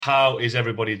How is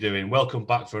everybody doing? Welcome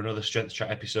back for another Strength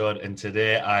Chat episode. And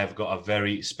today I've got a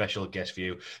very special guest for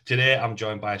you. Today I'm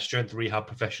joined by strength rehab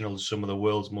professionals, some of the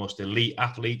world's most elite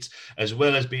athletes, as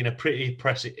well as being a pretty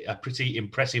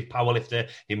impressive powerlifter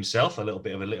himself. A little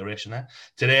bit of alliteration there.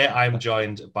 Today I'm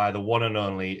joined by the one and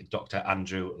only Dr.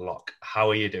 Andrew Locke. How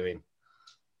are you doing?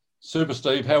 Super,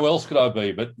 Steve. How else could I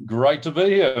be? But great to be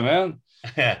here, man.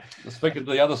 Speaking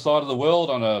to the other side of the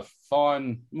world on a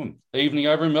fine evening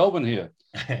over in Melbourne here.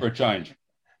 For a change.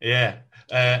 Yeah.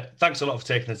 Thanks a lot for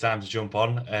taking the time to jump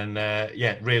on. And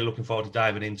really looking forward to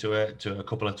diving into a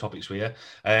couple of topics with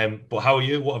you. But how are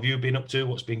you? What have you been up to?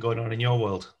 What's been going on in your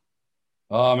world?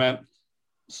 Oh, man.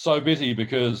 So busy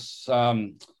because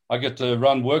I get to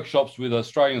run workshops with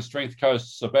Australian Strength Coach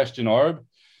Sebastian Oreb.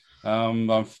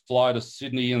 I fly to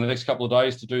Sydney in the next couple of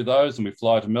days to do those, and we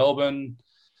fly to Melbourne.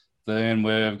 Then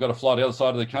we've got to fly to the other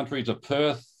side of the country to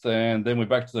Perth, and then we're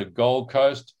back to the Gold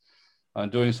Coast. I'm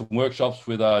doing some workshops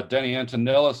with Danny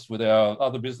Antonellis with our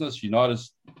other business, United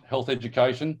Health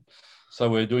Education. So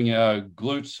we're doing our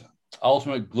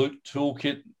Ultimate Glute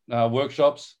Toolkit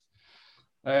workshops.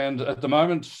 And at the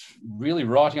moment, really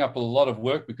writing up a lot of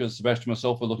work because Sebastian and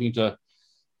myself are looking to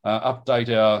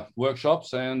update our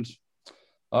workshops. And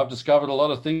I've discovered a lot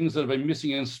of things that have been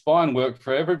missing in spine work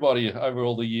for everybody over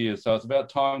all the years. So it's about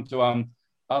time to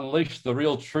unleash the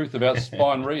real truth about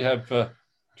spine rehab for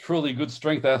truly good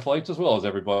strength athletes as well as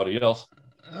everybody else.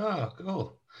 Oh,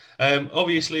 cool.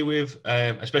 Obviously, with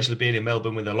especially being in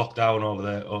Melbourne with the lockdown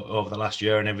over the last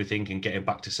year and everything, and getting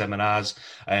back to seminars,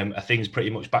 are things pretty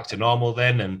much back to normal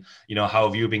then? And how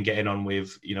have you been getting on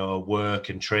with work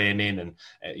and training and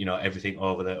everything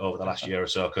over the last year or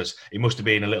so? Because it must have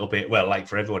been a little bit, well, like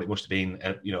for everyone, it must have been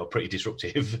pretty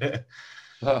disruptive.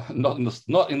 Not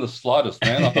in the slightest,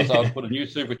 man. I've put a new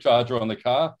supercharger on the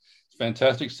car.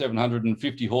 Fantastic,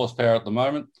 750 horsepower at the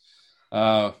moment.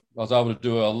 I was able to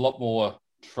do a lot more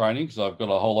training because I've got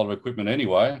a whole lot of equipment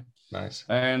anyway. Nice.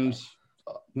 And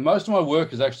most of my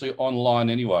work is actually online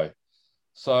anyway.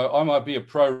 So I might be a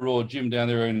pro raw gym down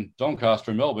there in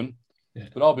Doncaster in Melbourne,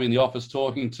 but I'll be in the office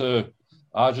talking to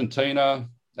Argentina,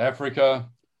 Africa,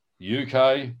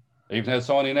 UK, even had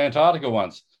someone in Antarctica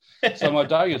once. So my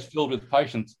day is filled with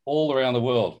patients all around the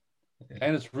world.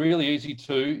 And it's really easy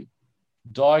to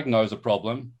diagnose a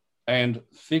problem and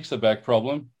fix a back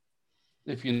problem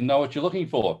if you know what you're looking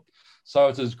for. So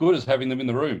it's as good as having them in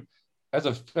the room. As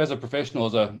a professional,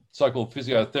 as a so-called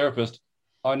physiotherapist,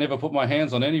 I never put my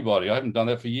hands on anybody. I haven't done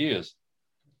that for years.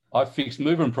 I've fixed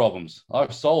movement problems.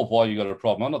 I've solved why you got a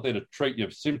problem. I'm not there to treat your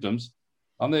symptoms.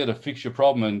 I'm there to fix your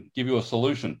problem and give you a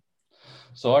solution.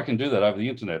 So I can do that over the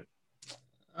internet.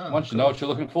 Once you know what you're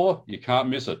looking for, you can't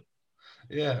miss it.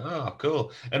 Yeah. Oh,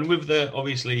 cool. And with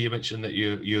obviously you mentioned that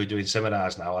you're doing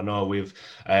seminars now. I know we've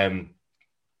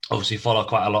obviously follow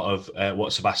quite a lot of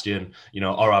what Sebastian,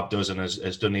 Oreb does and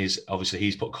has done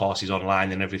he's put courses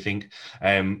online and everything.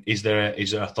 Is there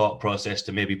a thought process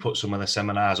to maybe put some of the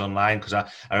seminars online? Because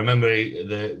I remember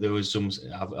there was some,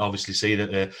 I obviously see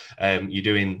that you're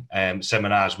doing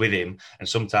seminars with him, and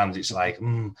sometimes it's like,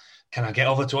 can I get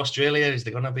over to Australia? Is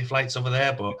there going to be flights over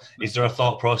there? But is there a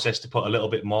thought process to put a little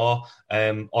bit more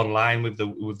online with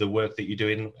the work that you're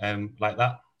doing like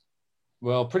that?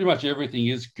 Well, pretty much everything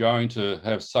is going to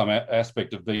have some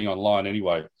aspect of being online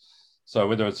anyway. So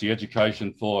whether it's the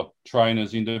education for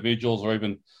trainers, individuals, or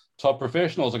even top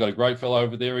professionals, I've got a great fellow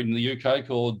over there in the UK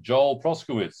called Joel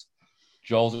Proskowitz.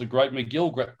 Joel's a great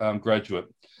McGill graduate.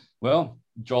 Well,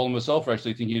 Joel and myself are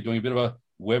actually thinking of doing a bit of a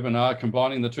webinar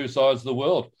combining the two sides of the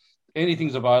world.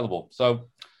 Anything's available. So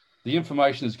the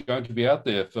information is going to be out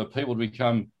there for people to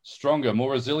become stronger,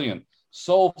 more resilient,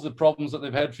 solve the problems that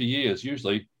they've had for years,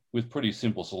 usually with pretty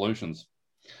simple solutions.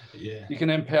 Yeah. You can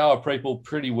empower people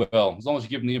pretty well. As long as you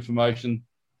give them the information,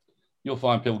 you'll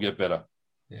find people get better.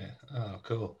 Yeah. Oh,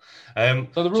 cool.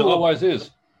 So the rule always is,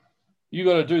 you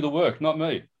got to do the work, not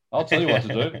me. I'll tell you what to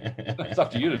do. It's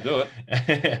up to you to do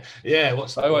it. Yeah.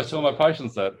 I always tell my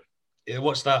patients that.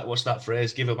 What's that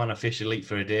phrase? Give a man a fish, he'll eat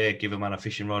for a day. Give a man a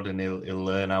fishing rod, and he'll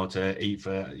learn how to eat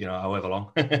for however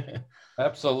long.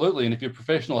 Absolutely. And if your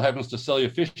professional happens to sell you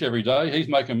fish every day, he's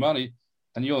making money,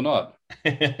 and you're not.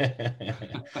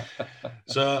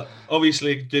 So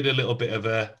obviously did a little bit of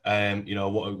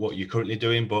what you're currently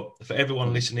doing, but for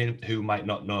everyone listening who might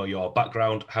not know your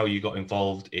background, how you got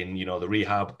involved in the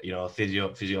rehab,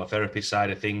 physiotherapy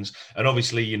side of things, and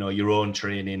obviously your own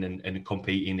training and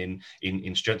competing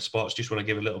in strength sports, just want to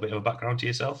give a little bit of a background to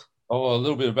yourself? Oh, a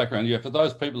little bit of background, yeah, for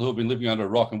those people who have been living under a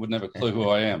rock and wouldn't have a clue who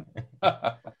I am.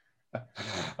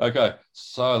 Okay,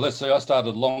 so let's see, I started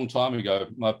a long time ago.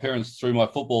 My parents threw my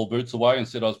football boots away and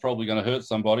said I was probably going to hurt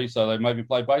somebody, so they made me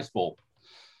play baseball.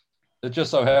 it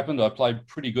just so happened I played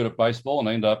pretty good at baseball and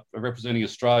I ended up representing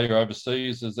Australia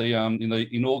overseas as in the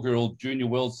inaugural Junior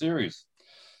World Series.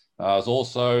 I was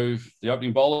also the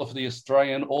opening bowler for the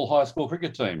Australian all-high school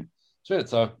cricket team.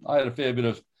 So I had a fair bit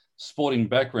of sporting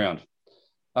background.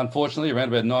 Unfortunately, around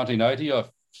about 1980, I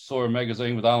saw a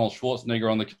magazine with Arnold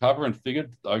Schwarzenegger on the cover and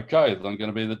figured, okay, I'm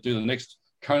going to do the next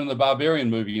Conan the Barbarian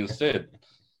movie instead.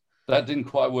 That didn't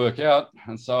quite work out,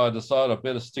 and so I decided I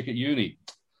better stick at uni.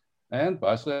 And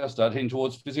basically, I started heading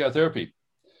towards physiotherapy.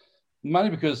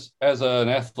 Mainly because as an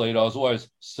athlete, I was always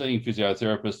seeing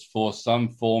physiotherapists for some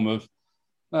form of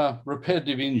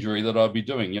repetitive injury that I'd be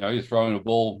doing. You know, you're throwing a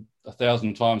ball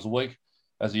 1,000 times a week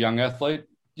as a young athlete,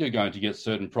 you're going to get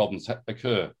certain problems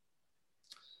occur.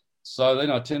 So then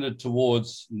I tended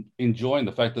towards enjoying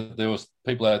the fact that there was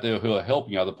people out there who are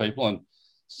helping other people, and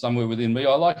somewhere within me,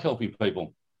 I like helping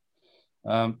people.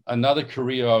 Another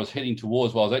career I was heading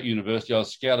towards while I was at university, I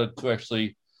was scouted to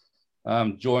actually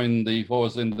join what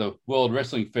was in the World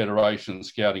Wrestling Federation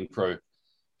scouting crew.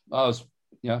 I was,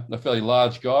 a fairly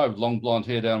large guy with long blonde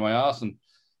hair down my ass, and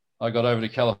I got over to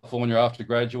California after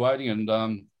graduating, and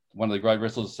one of the great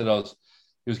wrestlers said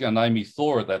he was going to name me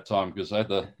Thor at that time because I had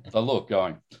the look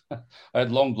going. I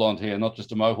had long blonde hair, not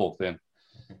just a mohawk then.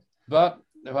 But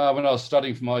when I was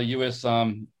studying for my US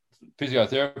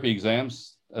physiotherapy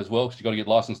exams as well, because you've got to get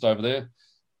licensed over there,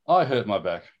 I hurt my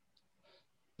back.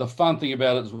 The fun thing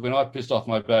about it is when I pissed off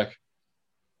my back,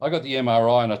 I got the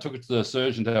MRI and I took it to the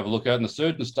surgeon to have a look at it, and the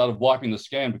surgeon started wiping the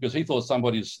scan because he thought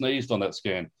somebody had sneezed on that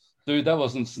scan. Dude, that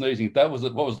wasn't sneezing. That was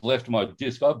what was left of my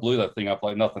disc. I blew that thing up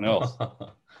like nothing else.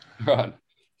 Right.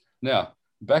 Now,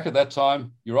 back at that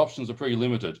time, your options are pretty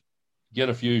limited. Get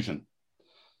a fusion.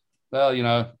 Well,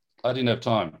 I didn't have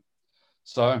time.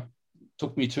 So it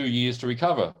took me 2 years to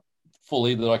recover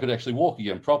fully that I could actually walk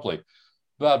again properly.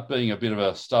 But being a bit of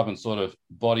a stubborn sort of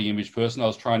body image person, I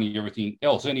was training everything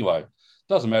else anyway.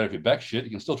 Doesn't matter if your back's shit. You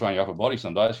can still train your upper body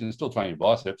some days. You can still train your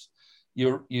biceps.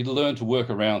 You learn to work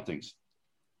around things.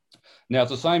 Now, if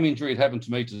the same injury had happened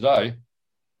to me today,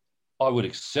 I would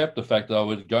accept the fact that I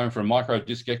would go in for a micro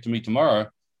discectomy tomorrow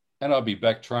and I'd be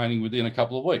back training within a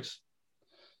couple of weeks.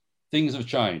 Things have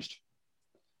changed.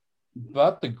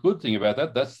 But the good thing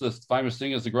about that's the famous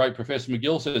thing, as the great Professor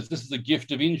McGill says, this is the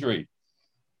gift of injury.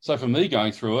 So for me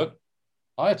going through it,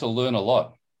 I had to learn a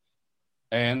lot.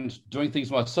 And doing things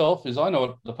myself is I know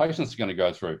what the patients are going to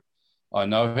go through. I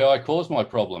know how I caused my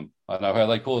problem. I know how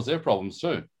they cause their problems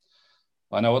too.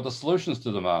 I know what the solutions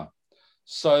to them are.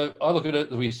 So I look at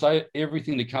it, we say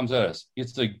everything that comes at us,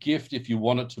 it's a gift if you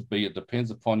want it to be. It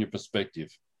depends upon your perspective.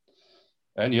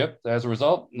 And yep, as a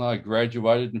result, I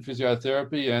graduated in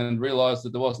physiotherapy and realized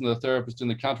that there wasn't a therapist in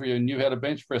the country who knew how to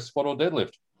bench press, squat or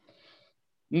deadlift.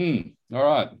 All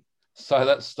right. So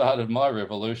that started my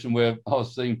revolution where I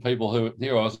was seeing people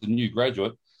here I was a new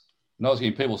graduate, and I was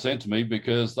getting people sent to me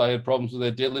because they had problems with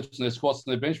their deadlifts and their squats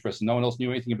and their bench press and no one else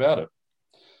knew anything about it.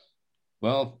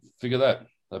 Well, figure that.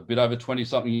 A bit over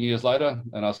 20-something years later,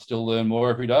 and I still learn more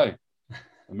every day.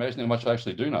 Imagine how much I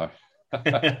actually do know.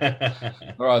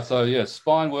 All right, so yeah,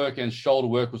 spine work and shoulder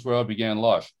work was where I began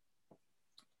life.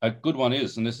 A good one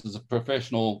is, and this is a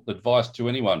professional advice to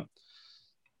anyone,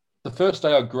 the first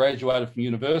day I graduated from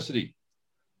university,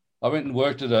 I went and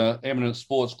worked at an eminent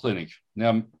sports clinic.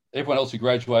 Now, everyone else who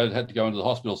graduated had to go into the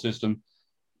hospital system,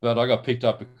 but I got picked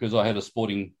up because I had a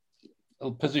sporting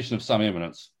position of some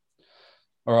eminence.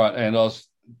 All right, and I was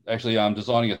actually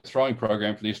designing a throwing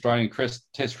program for the Australian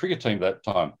Test cricket team at that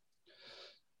time.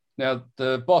 Now,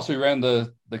 the boss who ran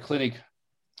the clinic,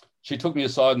 she took me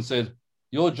aside and said,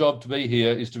 your job to be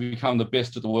here is to become the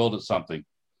best of the world at something.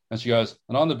 And she goes,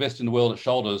 and I'm the best in the world at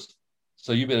shoulders,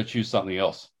 so you better choose something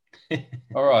else.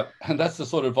 All right, and that's the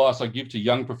sort of advice I give to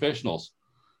young professionals.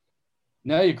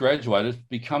 Now you graduated,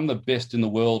 become the best in the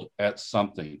world at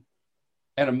something.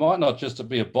 And it might not just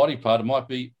be a body part, it might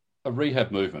be a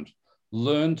rehab movement.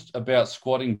 Learn about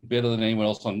squatting better than anyone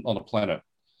else on the planet.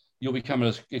 You'll become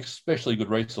an especially good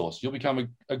resource. You'll become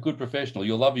a good professional.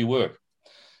 You'll love your work.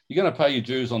 You're going to pay your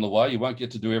dues on the way. You won't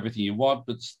get to do everything you want,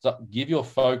 but give your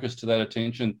focus to that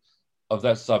attention of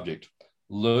that subject.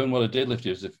 Learn what a deadlift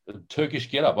is. If a Turkish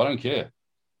get-up, I don't care.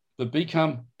 But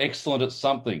become excellent at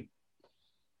something.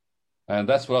 And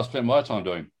that's what I spent my time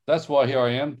doing. That's why here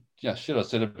I am. Yeah, shit, I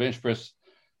set a bench press,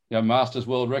 Masters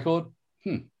world record.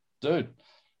 Dude,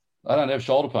 I don't have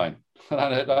shoulder pain.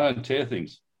 I don't tear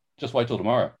things. Just wait till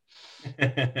tomorrow.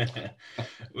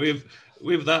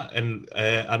 With that, and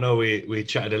I know we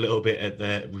chatted a little bit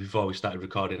before we started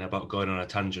recording about going on a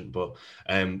tangent, but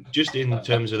just in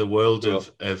terms of the world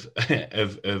of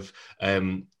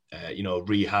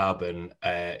rehab and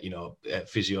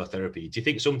physiotherapy. Do you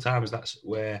think sometimes that's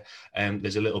where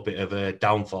there's a little bit of a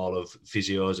downfall of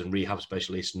physios and rehab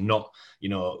specialists not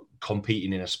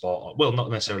competing in a sport? Well,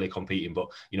 not necessarily competing, but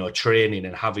training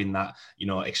and having that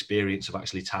experience of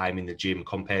actually time in the gym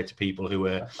compared to people who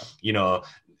are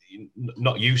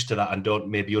not used to that and don't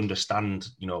maybe understand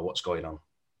what's going on.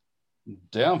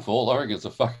 Downfall, I reckon it's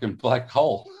a fucking black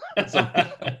hole.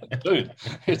 Dude,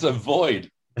 it's a void.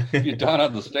 If you don't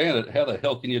understand it, how the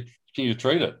hell can you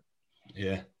treat it?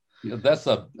 Yeah.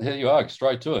 Here you are,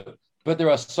 straight to it. But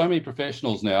there are so many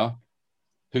professionals now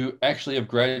who actually have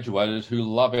graduated, who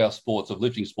love our sports, of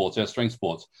lifting sports, our strength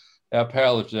sports, our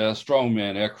powerlifters, our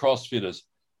strongmen, our crossfitters,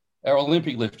 our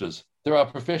Olympic lifters. There are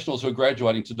professionals who are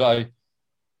graduating today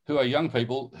who are young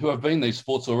people who have been in these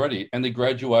sports already, and they're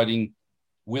graduating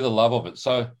with a love of it.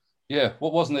 So, yeah,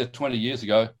 what wasn't there 20 years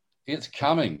ago, it's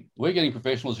coming. We're getting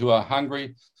professionals who are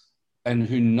hungry and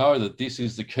who know that this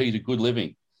is the key to good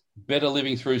living. Better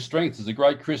living through strength, as the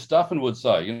great Chris Duffin would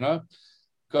say,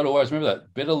 Got to always remember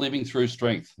that. Better living through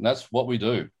strength. And that's what we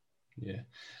do. Yeah.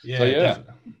 So,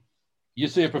 definitely. You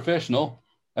see a professional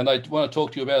and they want to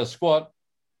talk to you about a squat,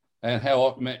 and how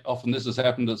often this has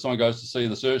happened that someone goes to see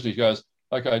the surgeon, he goes,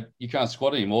 okay, you can't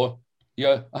squat anymore. You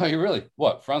go, oh, you really?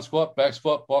 What, front squat, back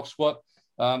squat, box squat?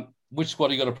 Which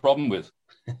squat have you got a problem with?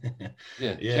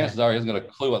 Yeah, chances are he hasn't got a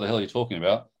clue what the hell you're talking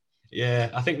about. Yeah,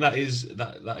 I think that is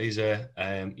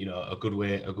a good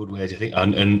way to think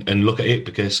and look at it,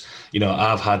 because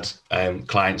I've had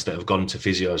clients that have gone to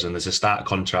physios, and there's a stark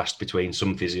contrast between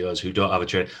some physios who don't have a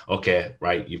train. Okay,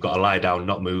 right, you've got to lie down,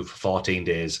 not move for 14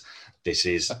 days. This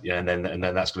is, and then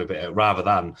that's going to be rather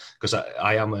than, because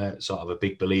I am a sort of a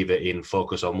big believer in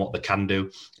focus on what they can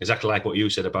do. Exactly like what you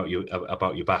said about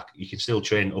your back. You can still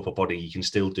train upper body. You can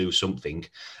still do something,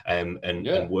 and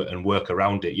work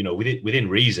around it. Within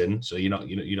reason. So you're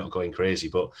not going crazy,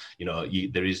 but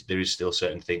there is still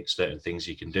certain things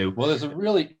you can do. Well, there's a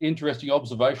really interesting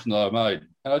observation that I made,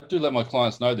 and I do let my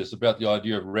clients know this about the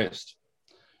idea of rest.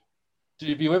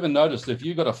 Have you ever noticed if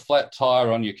you've got a flat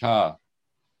tire on your car,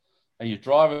 and you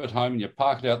drive it home and you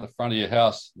park it out the front of your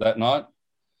house that night,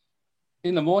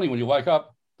 in the morning when you wake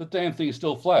up, the damn thing is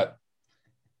still flat.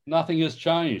 Nothing has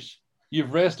changed.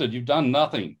 You've rested. You've done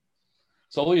nothing.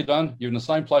 So all you've done, you're in the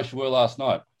same place you were last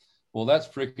night. Well, that's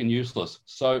freaking useless.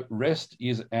 So rest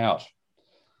is out.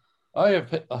 I've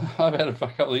had a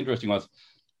couple of interesting ones.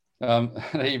 And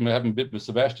I even had a bit with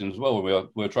Sebastian as well when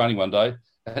we were training one day,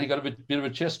 and he got a bit of a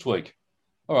chest tweak.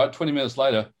 All right, 20 minutes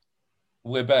later,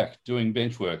 we're back doing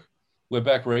bench work. We're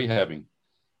back rehabbing.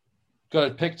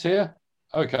 Got a pec tear?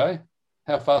 Okay.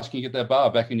 How fast can you get that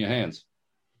bar back in your hands?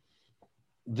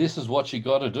 This is what you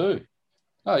got to do.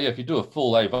 Oh, yeah, if you do a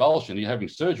full avulsion, you're having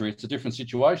surgery, it's a different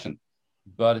situation.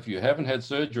 But if you haven't had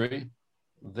surgery,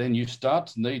 then you start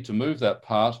to need to move that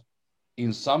part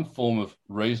in some form of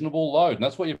reasonable load. And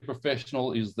that's what your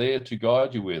professional is there to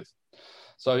guide you with.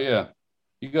 So, yeah,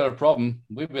 you got a problem.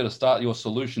 We better start your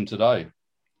solution today.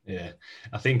 Yeah,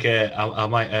 I think I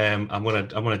might. I'm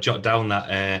gonna jot down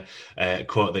that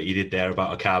quote that you did there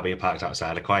about a car being parked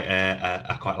outside. I quite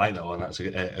like that one. That's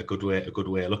a good way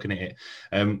of looking at it.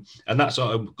 And that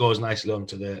sort of goes nicely on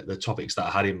to the topics that I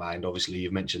had in mind. Obviously,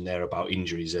 you've mentioned there about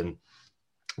injuries, and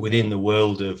within the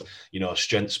world of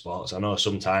strength sports, I know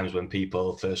sometimes when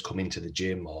people first come into the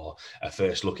gym or are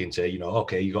first looking to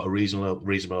okay, you got a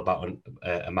reasonable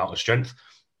amount of strength.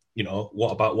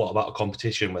 What about a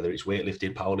competition, whether it's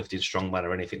weightlifting, powerlifting, strongman,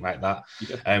 or anything like that?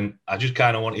 Yeah. I just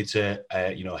kind of wanted to,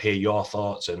 hear your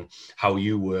thoughts and how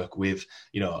you work with,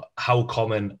 how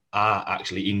common are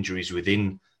actually injuries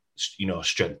within,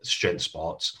 strength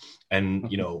sports, and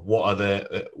what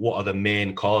are the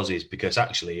main causes? Because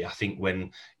actually, I think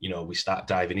when we start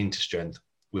diving into strength,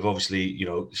 we've obviously,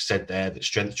 said there that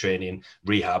strength training,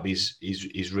 rehab is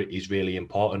really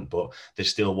important, but there's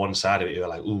still one side of it. You're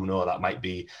like, oh no, that might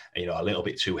be, a little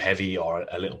bit too heavy or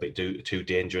a little bit too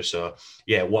dangerous. So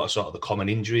yeah, what are sort of the common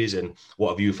injuries, and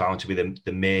what have you found to be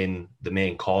the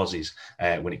main causes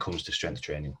when it comes to strength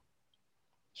training?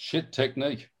 Shit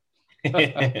technique.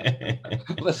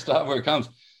 Let's start where it comes.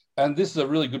 And this is a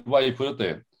really good way you put it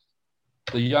there.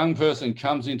 The young person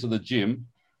comes into the gym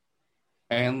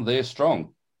and they're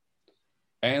strong,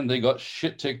 and they got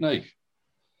shit technique.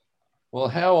 Well,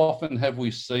 how often have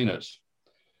we seen it?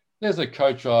 There's a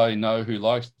coach I know who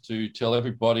likes to tell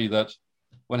everybody that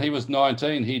when he was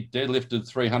 19, he deadlifted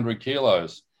 300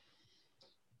 kilos.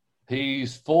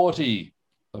 He's 40,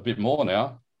 a bit more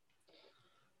now.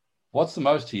 What's the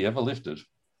most he ever lifted?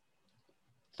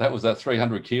 That was that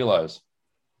 300 kilos.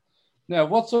 Now,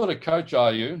 what sort of coach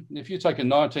are you if you take a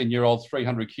 19-year-old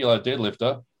 300 kilo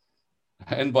deadlifter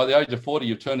And by the age of 40,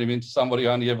 you've turned him into somebody who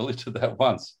only ever lifted that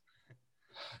once.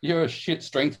 You're a shit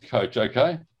strength coach,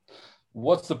 okay?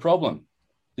 What's the problem?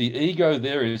 The ego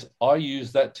there is, I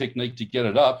use that technique to get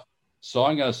it up, so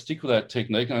I'm going to stick with that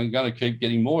technique and I'm going to keep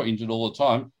getting more injured all the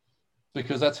time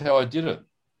because that's how I did it.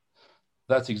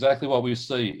 That's exactly what we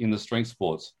see in the strength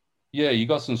sports. Yeah, you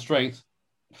got some strength,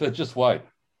 but just wait.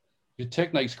 If your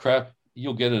technique's crap,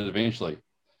 you'll get it eventually.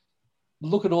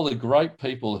 Look at all the great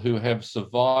people who have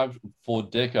survived for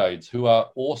decades, who are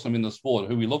awesome in the sport,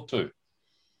 who we look to.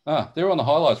 They're on the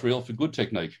highlights reel for good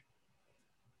technique.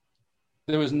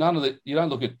 There was none of that. You don't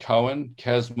look at Cohen,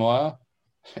 Kazmaier,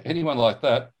 anyone like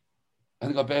that, and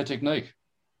they've got bad technique.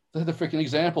 They're the freaking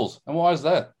examples. And why is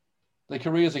that? Their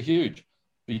careers are huge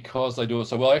because they do it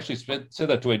so well. I actually said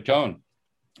that to Ed Cohen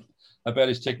about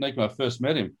his technique when I first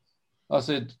met him. I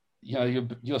said, you know,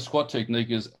 your squat technique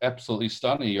is absolutely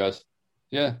stunning. He goes,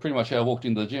 yeah, pretty much how I walked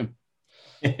into the gym.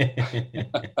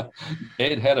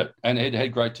 Ed had it, and Ed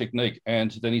had great technique,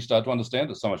 and then he started to understand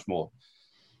it so much more.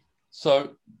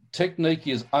 So technique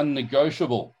is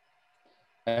unnegotiable.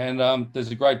 And there's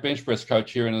a great bench press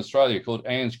coach here in Australia called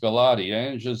Ange Gallardi.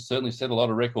 Ange has certainly set a lot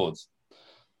of records,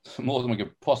 more than we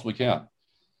could possibly count.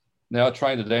 Now, I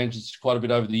trained at Ange's quite a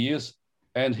bit over the years,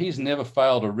 and he's never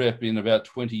failed a rep in about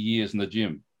 20 years in the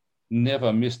gym.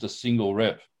 Never missed a single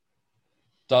rep.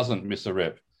 Doesn't miss a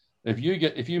rep. If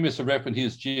you miss a rep in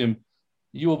his gym,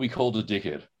 you will be called a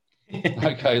dickhead.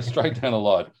 Okay, it's straight down the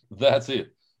line. That's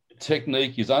it.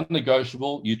 Technique is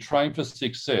unnegotiable. You train for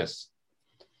success.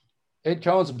 Ed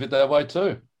Cohen's a bit that way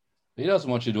too. He doesn't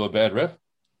want you to do a bad rep.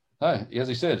 Hey, as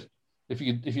he said, if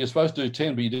you're supposed to do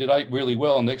 10, but you did 8 really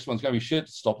well, and the next one's going to be shit,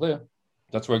 stop there.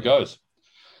 That's where it goes.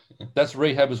 That's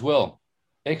rehab as well.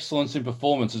 Excellence in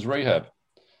performance is rehab.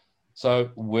 So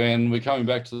when we're coming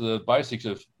back to the basics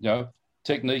of,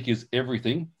 technique is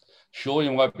everything. Sure,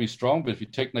 you won't be strong, but if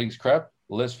your technique's crap,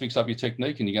 let's fix up your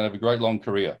technique and you're going to have a great long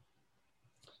career.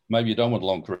 Maybe you don't want a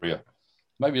long career.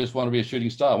 Maybe you just want to be a shooting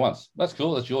star once. That's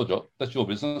cool. That's your job. That's your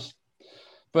business.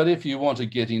 But if you want to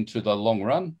get into the long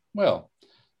run, well,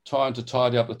 time to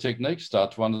tidy up the technique,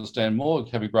 start to understand more,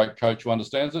 have a great coach who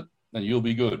understands it, and you'll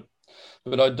be good.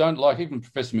 But I don't like, even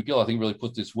Professor McGill, I think really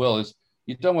puts this well, is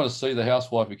you don't want to see the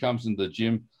housewife who comes into the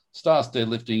gym, starts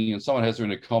deadlifting, and someone has her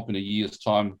in a comp in a year's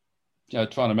time,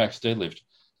 trying to max deadlift.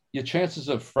 Your chances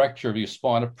of fracture of your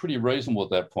spine are pretty reasonable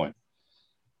at that point.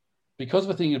 Because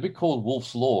of a thing a bit called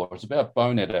Wolff's Law, it's about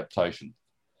bone adaptation.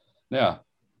 Now,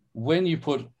 when you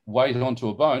put weight onto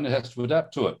a bone, it has to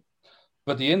adapt to it.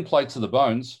 But the end plates of the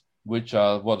bones, which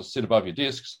are what sit above your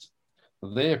discs,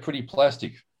 they're pretty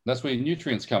plastic. That's where your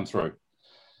nutrients come through.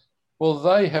 Well,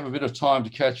 they have a bit of time to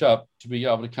catch up to be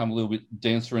able to become a little bit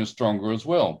denser and stronger as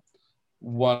well.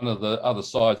 One of the other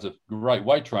sides of great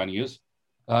weight training is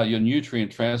your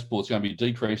nutrient transport is going to be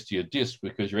decreased to your disc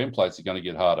because your end plates are going to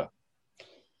get harder.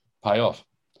 Pay off.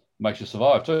 Makes you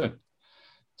survive too.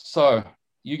 So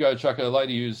you go chuck a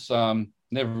lady who's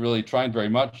never really trained very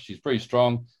much. She's pretty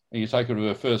strong, and you take her to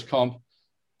her first comp.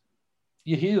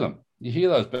 You hear them. You hear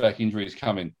those back injuries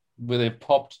coming where they've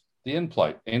popped the end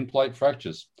plate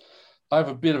fractures. I have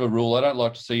a bit of a rule. I don't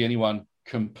like to see anyone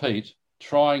compete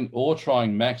trying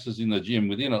maxes in the gym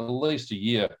within at least a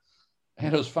year.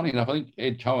 And it was funny enough, I think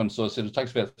Ed Cohen sort of said it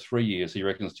takes about 3 years, he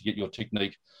reckons, to get your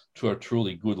technique to a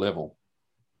truly good level.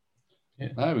 Yeah.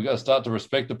 No, we've got to start to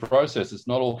respect the process. It's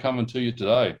not all coming to you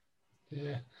today.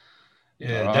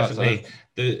 Yeah, right, definitely.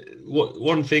 So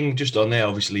one thing just on there,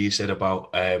 obviously, you said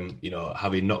about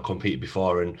having not competed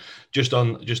before, and just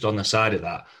on the side of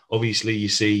that, obviously you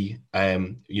see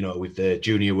with the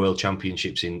junior world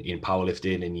championships in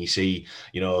powerlifting, and you see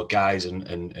guys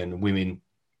and women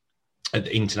at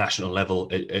the international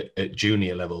level, at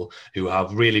junior level, who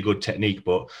have really good technique.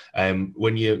 But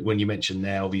when you mention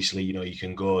there, obviously, you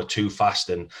can go too fast,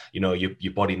 and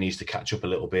your body needs to catch up a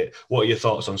little bit. What are your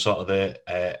thoughts on sort of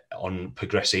on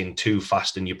progressing too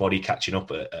fast and your body catching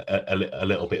up a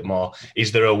little bit more?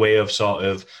 Is there a way of sort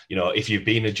of, if you've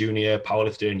been a junior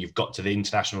powerlifter and you've got to the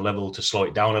international level, to slow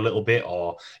it down a little bit,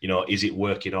 or is it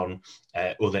working on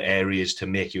other areas to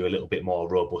make you a little bit more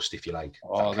robust, if you like?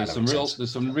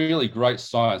 There's some really great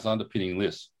science underpinning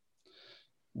this.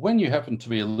 When you happen to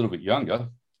be a little bit younger,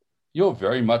 you're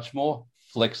very much more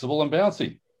flexible and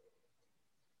bouncy.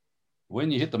 When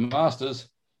you hit the masters,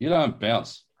 you don't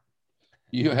bounce.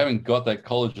 You haven't got that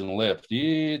collagen left.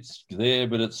 It's there,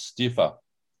 but it's stiffer.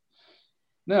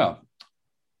 Now,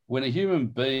 when a human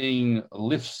being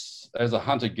lifts as a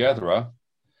hunter-gatherer,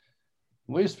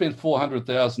 we've spent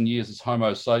 400,000 years as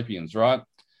Homo sapiens, right?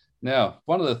 Now,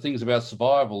 one of the things about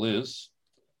survival is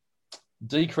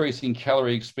decreasing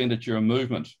calorie expenditure and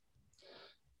movement.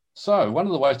 So one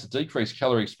of the ways to decrease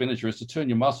calorie expenditure is to turn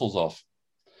your muscles off.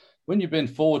 When you bend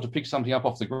forward to pick something up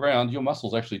off the ground, your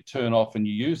muscles actually turn off and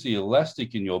you use the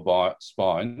elastic in your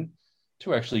spine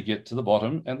to actually get to the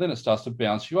bottom, and then it starts to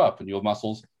bounce you up and your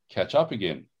muscles catch up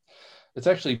again. It's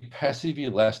actually passive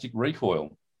elastic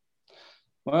recoil.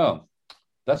 Well,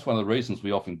 that's one of the reasons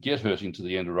we often get hurting to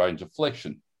the end of range of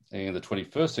flexion in the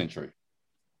 21st century,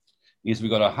 is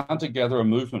we've got a hunter-gatherer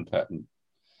movement pattern,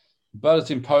 but it's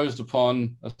imposed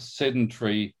upon a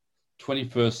sedentary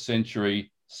 21st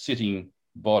century sitting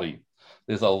body.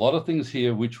 There's a lot of things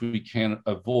here which we can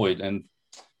avoid and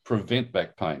prevent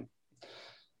back pain.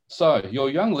 So your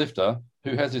young lifter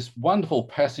who has this wonderful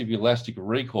passive elastic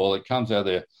recoil that comes out of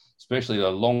there, especially the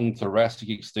long thoracic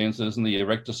extensors and the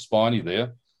erector spinae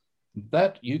there,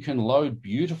 that you can load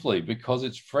beautifully because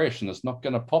it's fresh and it's not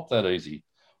going to pop that easy.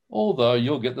 Although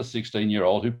you'll get the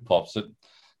 16-year-old who pops it.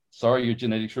 Sorry, your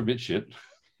genetics are a bit shit.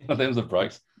 Them's the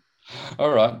breaks.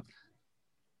 All right.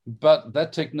 But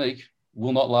that technique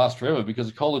will not last forever because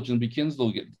the collagen begins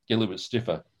to get a little bit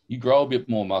stiffer. You grow a bit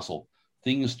more muscle.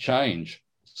 Things change.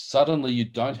 Suddenly you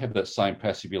don't have that same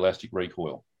passive elastic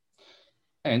recoil.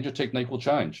 And your technique will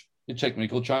change. Your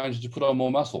technique will change as you put on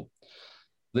more muscle.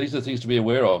 These are things to be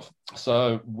aware of.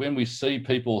 So when we see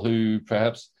people who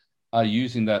perhaps are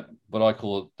using that, what I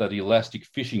call it, that elastic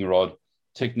fishing rod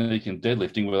technique in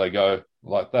deadlifting, where they go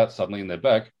like that suddenly in their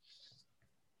back,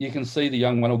 you can see the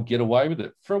young one will get away with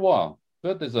it for a while.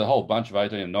 But there's a whole bunch of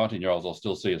 18 and 19-year-olds I'll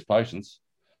still see as patients.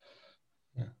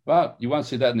 Yeah. But you won't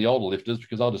see that in the older lifters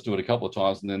because I'll just do it a couple of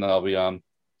times and then they'll be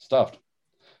stuffed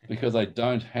because they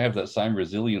don't have that same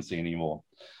resiliency anymore.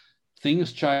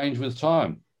 Things change with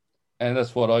time. And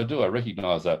that's what I do. I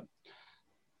recognize that.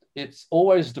 It's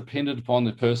always dependent upon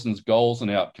the person's goals and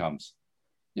outcomes.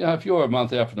 You know, if you're a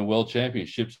month out from the World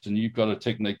Championships and you've got a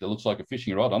technique that looks like a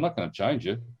fishing rod, I'm not going to change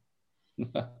you.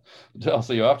 I'll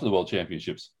see you after the World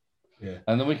Championships. Yeah.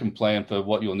 And then we can plan for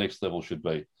what your next level should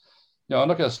be. Now, I'm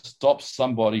not going to stop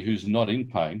somebody who's not in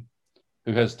pain,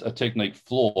 who has a technique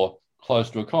flaw close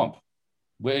to a comp.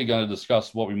 We're going to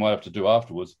discuss what we might have to do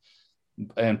afterwards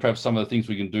and perhaps some of the things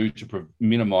we can do to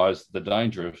minimize the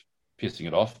danger of pissing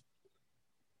it off.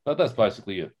 But that's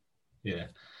basically it. Yeah.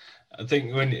 I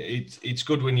think when it's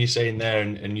good when you're saying there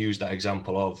and use that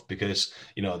example of, because,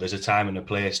 you know, there's a time and a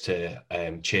place to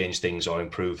change things or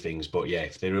improve things. But yeah,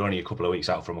 if they're only a couple of weeks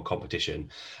out from a competition,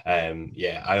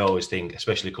 I always think,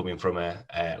 especially coming from a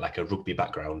rugby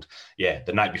background,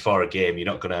 the night before a game, you're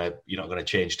not gonna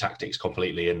change tactics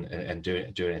completely and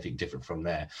do anything different from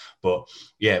there. But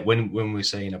yeah, when we're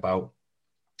saying about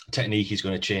technique is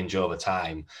going to change over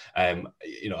time.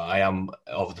 I am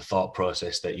of the thought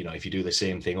process that, you know, if you do the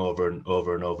same thing over and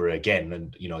over and over again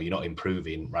and, you know, you're not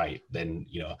improving, right, then,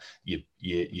 you know, you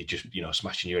just, you know,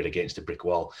 smashing your head against a brick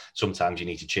wall. Sometimes you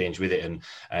need to change with it.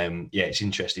 And it's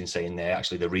interesting saying there,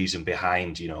 actually, the reason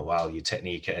behind, you know, wow, your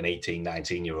technique at an 18,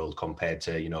 19-year-old compared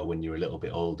to, you know, when you're a little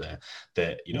bit older,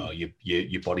 that, you know,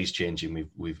 your body's changing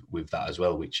with that as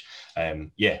well, which,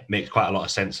 makes quite a lot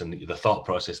of sense. And the thought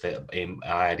process that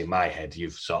I had in my head,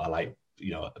 you've sort of like,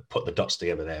 you know, put the dots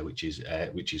together there, which is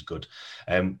good.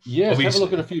 Have a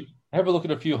look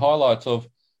at a few highlights of,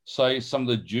 say, some of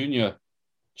the junior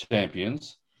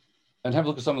champions, and have a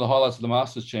look at some of the highlights of the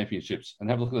Masters Championships, and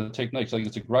have a look at the techniques. I think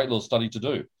it's a great little study to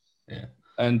do. Yeah.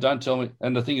 And don't tell me.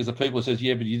 And the thing is, the people who says,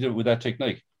 "Yeah, but you did it with that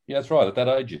technique." Yeah, that's right. At that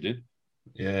age, you did.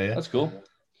 Yeah. That's cool.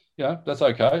 Yeah, that's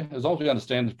okay. As long as we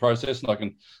understand the process and I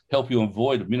can help you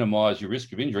minimize your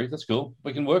risk of injury, that's cool.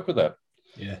 We can work with that.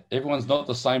 Yeah. Everyone's not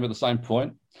the same at the same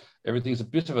point. Everything's a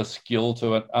bit of a skill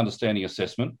to an understanding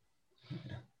assessment.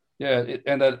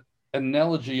 And that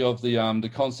analogy of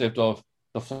the concept of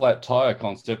the flat tire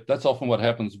concept, that's often what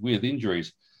happens with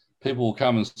injuries. People will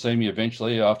come and see me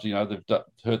eventually after, you know, they've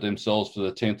hurt themselves for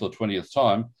the 10th or 20th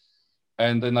time.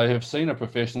 And then they have seen a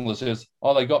professional that says,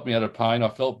 oh, they got me out of pain. I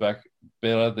felt back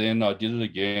better. Then I did it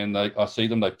again. I see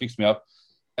them, they fixed me up.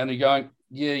 And you're going,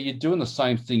 yeah, you're doing the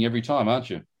same thing every time, aren't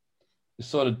you? You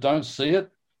sort of don't see it.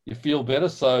 You feel better.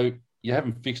 So you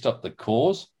haven't fixed up the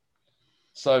cause.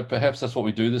 So perhaps that's what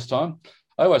we do this time.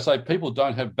 I always say people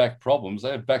don't have back problems.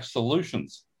 They have back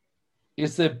solutions.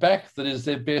 It's their back that is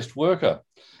their best worker.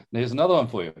 And here's another one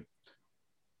for you.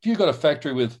 If you've got a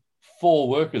factory with 4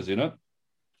 workers in it,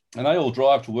 and they all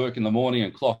drive to work in the morning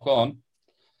and clock on,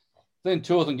 then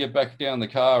 2 of them get back down the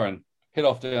car and head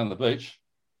off down the beach,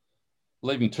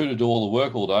 leaving 2 to do all the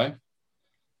work all day.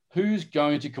 Who's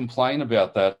going to complain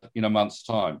about that in a month's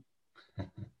time?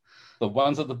 The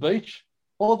ones at the beach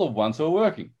or the ones who are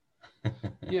working?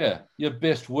 Yeah, your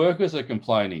best workers are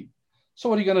complaining. So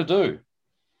what are you going to do?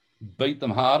 Beat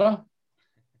them harder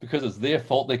because it's their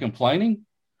fault they're complaining?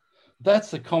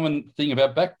 that's the common thing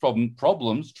about back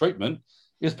problems treatment,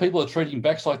 is people are treating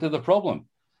backs like they're the problem.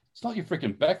 It's not your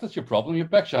freaking back that's your problem. Your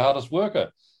back's your hardest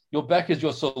worker. Your back is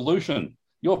your solution.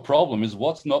 Your problem is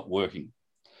what's not working.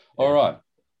 All right,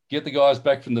 get the guys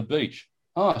back from the beach.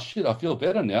 Oh, shit, I feel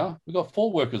better now. We've got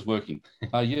 4 workers working.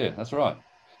 Yeah, that's right.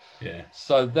 Yeah.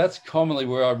 So that's commonly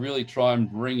where I really try and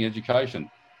bring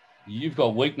education. You've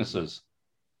got weaknesses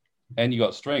and you've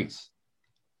got strengths.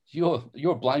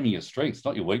 You're blaming your strengths,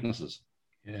 not your weaknesses.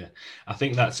 Yeah, I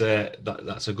think that's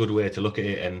a good way to look at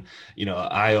it. And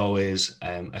I always,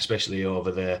 especially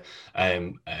over the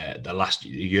last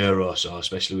year or so,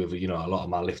 especially with a lot of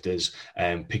my lifters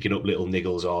picking up little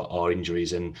niggles or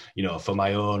injuries, and for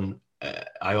my own.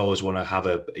 I always want to have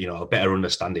a better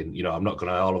understanding. I'm not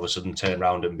going to all of a sudden turn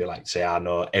around and be like, say, I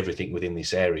know everything within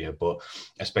this area, but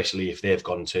especially if they've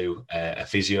gone to a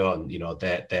physio and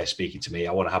they're speaking to me,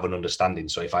 I want to have an understanding.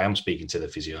 So if I am speaking to the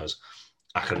physios,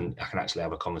 I can actually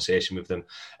have a conversation with them.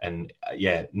 And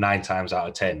 9 times out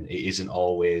of 10, it isn't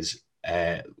always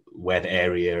where the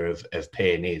area of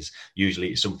pain is.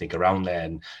 Usually it's something around there.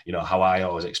 And how I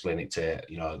always explain it to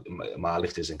my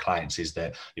lifters and clients is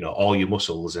that all your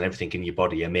muscles and everything in your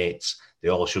body are mates. They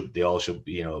all should be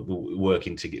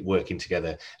working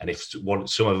together. And if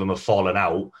some of them have fallen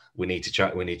out, we need to try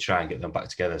and get them back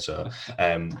together. So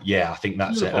I think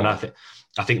that's it. And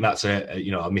I think that's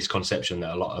a misconception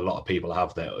that a lot of people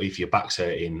have, that if your back's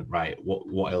hurting, right,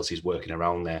 what else is working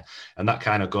around there? And that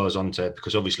kind of goes on to,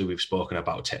 because obviously we've spoken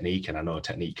about technique, and I know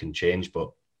technique can change,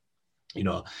 but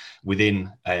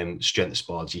within strength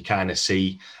sports, you kind of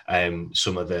see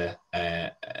some of the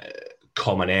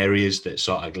common areas that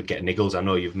sort of get niggles. I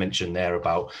know you've mentioned there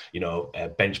about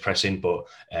bench pressing, but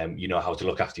how to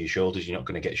look after your shoulders. You're not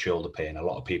going to get shoulder pain. A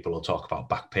lot of people will talk about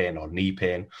back pain or knee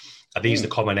pain. Are these the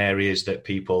common areas that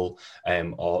people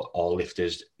or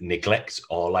lifters neglect,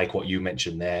 or like what you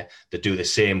mentioned there, they do the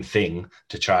same thing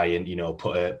to try and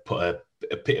put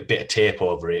a bit of tape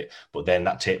over it, but then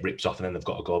that tape rips off and then they've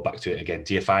got to go back to it again?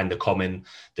 Do you find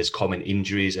there's common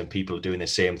injuries and people are doing the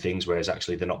same things, whereas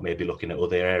actually they're not maybe looking at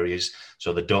other areas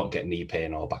so they don't get knee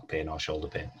pain or back pain or shoulder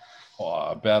pain?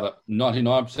 About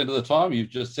 99% of the time, you've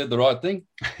just said the right thing.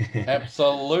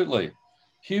 Absolutely.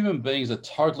 Human beings are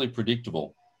totally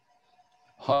predictable.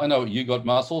 I know you got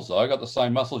muscles. I got the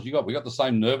same muscles you got. We got the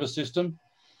same nervous system.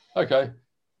 Okay.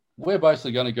 We're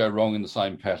basically going to go wrong in the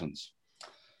same patterns.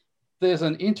 There's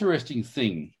an interesting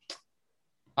thing.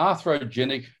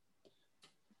 Arthrogenic,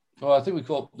 well, I think we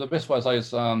call it, the best way to say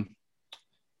is,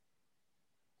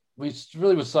 we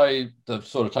really would say, to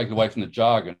sort of take it away from the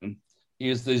jargon,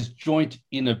 is there's joint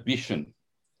inhibition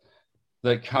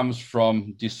that comes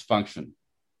from dysfunction.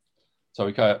 So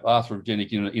we call it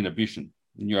arthrogenic inhibition,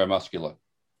 neuromuscular.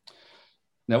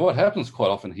 Now, what happens quite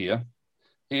often here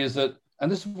is that,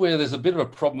 and this is where there's a bit of a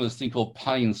problem with this thing called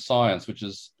pain science, which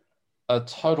is a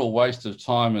total waste of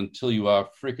time until you are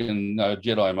freaking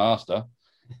Jedi Master,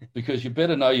 because you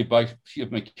better know your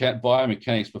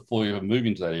biomechanics before you move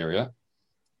into that area,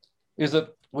 is that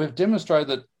we've demonstrated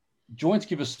that joints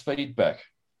give us feedback.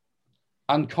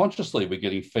 Unconsciously, we're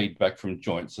getting feedback from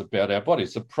joints about our body.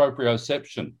 It's a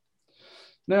proprioception.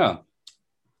 Now,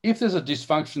 if there's a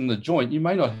dysfunction in the joint, you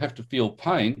may not have to feel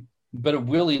pain, but it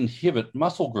will inhibit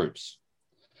muscle groups.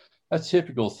 A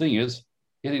typical thing is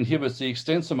it inhibits the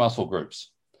extensor muscle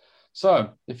groups.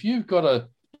 So if you've got an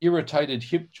irritated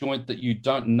hip joint that you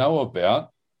don't know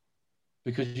about,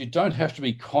 because you don't have to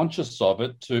be conscious of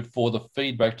it for the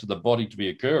feedback to the body to be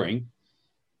occurring,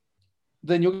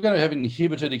 then you're going to have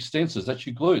inhibited extensors. That's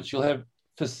your glutes. You'll have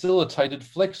facilitated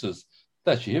flexors.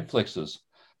 That's your hip flexors.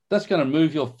 That's going to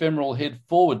move your femoral head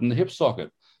forward in the hip socket.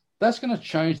 That's going to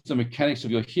change the mechanics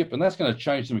of your hip, and that's going to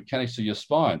change the mechanics of your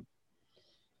spine.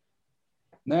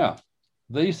 Now,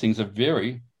 these things are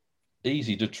very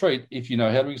easy to treat if you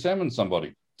know how to examine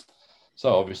somebody.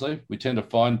 So obviously, we tend to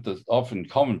find the often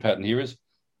common pattern here is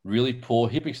really poor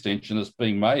hip extension that's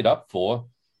being made up for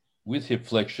with hip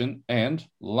flexion and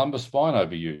lumbar spine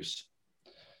overuse.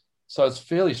 So it's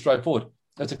fairly straightforward.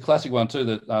 That's a classic one too,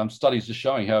 that studies are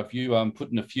showing how if you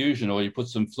put an effusion or you put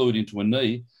some fluid into a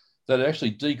knee, that it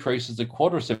actually decreases the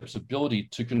quadriceps ability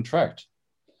to contract.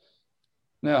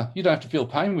 Now, you don't have to feel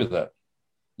pain with that.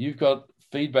 You've got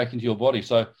feedback into your body.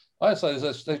 So I say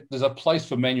there's a place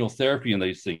for manual therapy in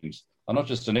these things. I'm not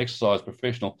just an exercise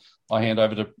professional. I hand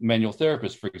over to manual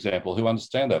therapists, for example, who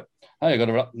understand that. Hey, I've got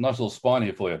a nice little spine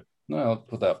here for you. No, I'll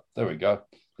put that. There we go.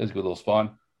 There's a good little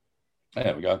spine.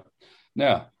 There we go.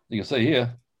 Now, you can see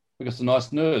here, we've got some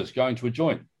nice nerves going to a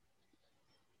joint.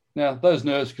 Now, those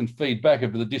nerves can feed back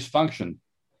over the dysfunction,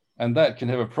 and that can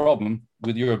have a problem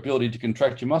with your ability to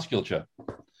contract your musculature.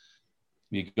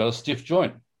 You've got a stiff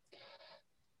joint.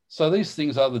 So these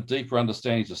things are the deeper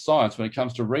understandings of science when it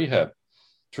comes to rehab.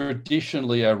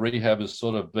 Traditionally, our rehab has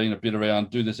sort of been a bit around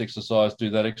do this exercise, do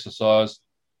that exercise,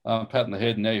 pat on the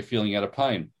head, and now you're feeling out of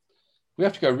pain. We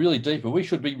have to go really deeper. We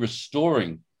should be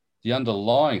restoring the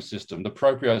underlying system, the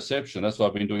proprioception. That's what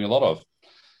I've been doing a lot of,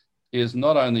 is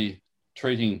not only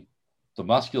treating the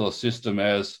muscular system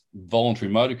as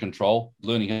voluntary motor control,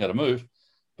 learning how to move,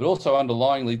 but also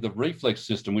underlyingly the reflex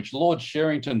system, which Lord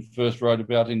Sherrington first wrote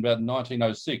about in about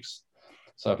 1906.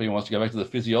 So if anyone wants to go back to the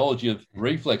physiology of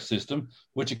reflex system,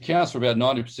 which accounts for about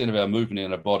 90% of our movement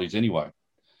in our bodies anyway.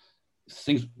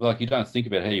 Things like you don't think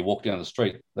about how you walk down the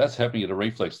street. That's happening at a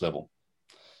reflex level.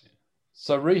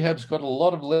 So rehab's got a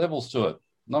lot of levels to it.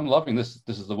 And I'm loving this.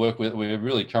 This is the work we're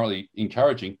really currently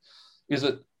encouraging, is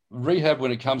that rehab,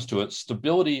 when it comes to it,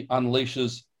 stability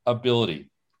unleashes ability.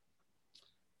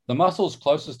 The muscles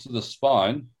closest to the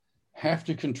spine have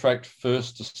to contract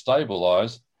first to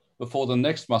stabilize before the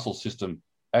next muscle system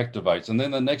activates, and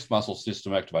then the next muscle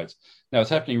system activates. Now, it's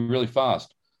happening really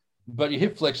fast, but your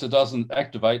hip flexor doesn't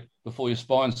activate before your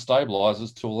spine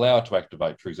stabilizes to allow it to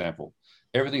activate, for example.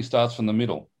 Everything starts from the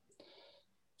middle.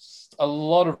 A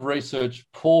lot of research,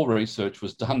 poor research,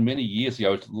 was done many years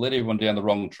ago to let everyone down the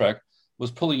wrong track,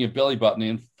 was pulling your belly button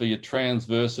in for your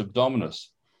transverse abdominis.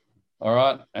 All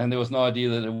right. And there was no idea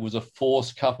that it was a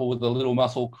force couple with a little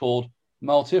muscle called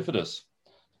multifidus.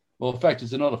 Well, in fact,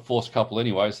 it's not a force couple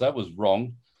anyway, so that was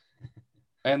wrong.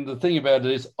 And the thing about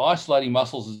it is isolating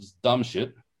muscles is dumb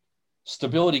shit.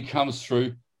 Stability comes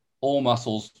through all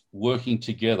muscles working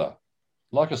together,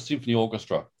 like a symphony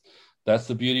orchestra. That's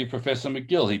the beauty of Professor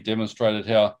McGill. He demonstrated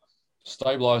how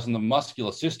stabilizing the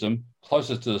muscular system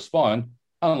closest to the spine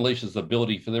unleashes the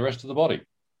ability for the rest of the body.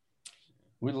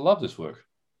 We love this work.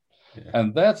 Yeah.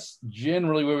 And that's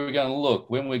generally where we're going to look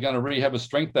when we're going to rehab a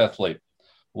strength athlete.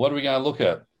 What are we going to look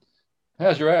at?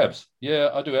 How's your abs? Yeah,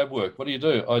 I do ab work. What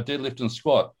do? I deadlift and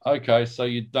squat. Okay, so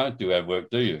you don't do ab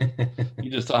work, do you? You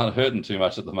just aren't hurting too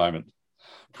much at the moment.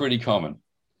 Pretty common.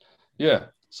 Yeah,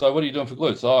 so what are you doing for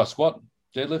glutes? Oh, squat,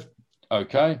 deadlift.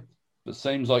 Okay, it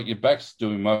seems like your back's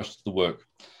doing most of the work.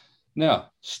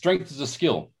 Now, strength is a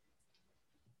skill.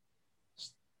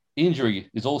 Injury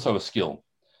is also a skill.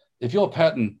 If your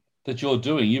pattern that you're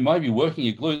doing, you may be working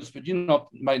your glutes, but you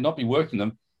may not be working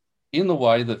them in the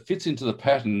way that fits into the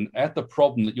pattern at the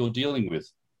problem that you're dealing with.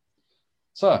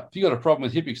 So if you've got a problem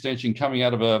with hip extension coming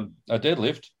out of a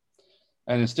deadlift,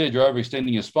 and instead you're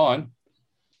overextending your spine,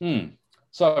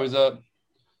 so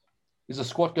is a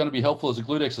squat going to be helpful as a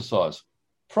glute exercise?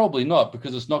 Probably not,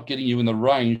 because it's not getting you in the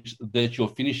range that you're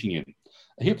finishing in.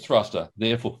 A hip thruster,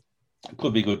 therefore,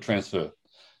 could be a good transfer.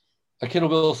 A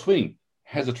kettlebell swing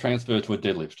has a transfer to a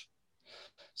deadlift.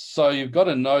 So you've got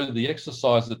to know the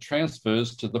exercise that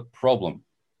transfers to the problem.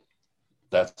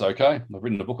 That's okay. I've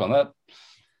written a book on that.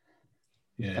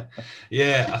 Yeah.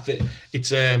 I think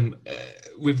it's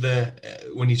with the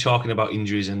when you're talking about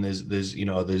injuries and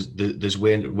there's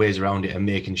ways around it and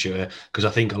making sure, because I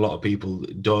think a lot of people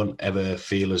don't ever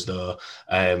feel as though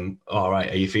all right,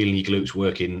 are you feeling your glutes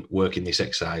working this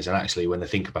exercise? And actually, when they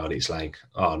think about it, it's like,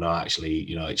 oh no, actually,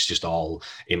 it's just all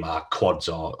in my quads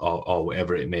or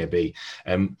whatever it may be.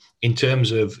 In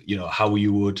terms of how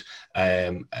you would,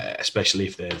 especially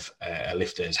if they've a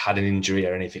lifter has had an injury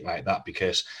or anything like that,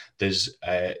 because there's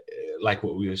like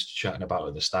what we were chatting about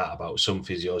at the start about some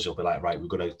physios will be like, right, we're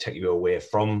going to take you away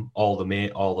from all the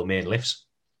main lifts,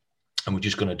 and we're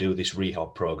just going to do this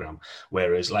rehab program.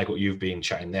 Whereas like what you've been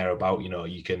chatting there about,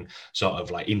 you can sort of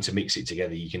like intermix it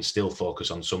together. You can still focus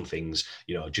on some things,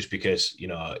 just because,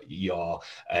 your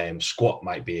squat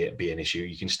might be an issue,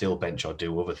 you can still bench or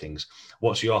do other things.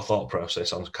 What's your thought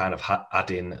process on kind of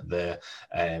adding the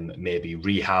maybe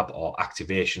rehab or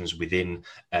activations within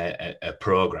a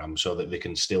program so that they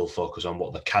can still focus on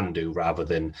what they can do rather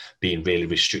than being really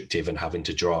restrictive and having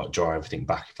to draw everything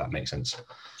back, if that makes sense?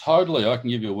 Totally. I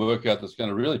can give you a workout that's going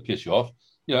to really piss you off.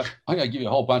 I'm going to give you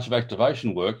a whole bunch of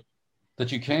activation work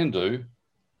that you can do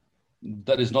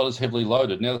that is not as heavily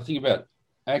loaded. Now, the thing about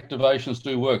activations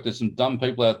do work. There's some dumb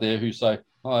people out there who say,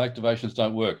 oh, activations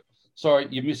don't work. Sorry,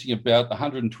 you're missing about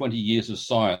 120 years of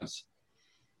science,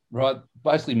 right?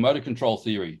 Basically, motor control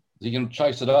theory. You can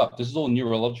chase it up. This is all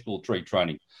neurological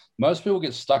training. Most people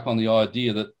get stuck on the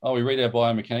idea that, we read our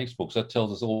biomechanics books. That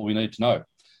tells us all we need to know.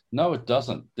 No, it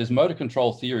doesn't. There's motor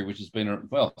control theory, which has been,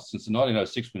 since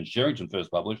 1906 when Sherrington first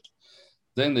published.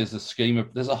 Then there's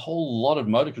there's a whole lot of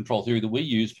motor control theory that we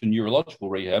use for neurological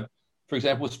rehab, for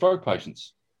example, with stroke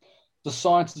patients. The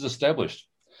science is established.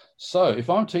 So if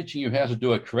I'm teaching you how to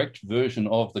do a correct version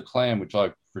of the clam, which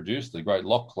I produced, the Great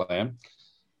Lock Clam,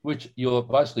 which you're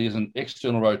basically is an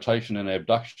external rotation and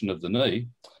abduction of the knee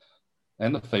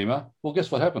and the femur. Well,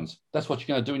 guess what happens? That's what you're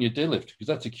going to do in your deadlift, because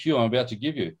that's a cue I'm about to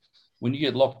give you. When you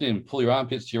get locked in, pull your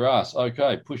armpits to your ass.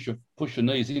 Okay, push your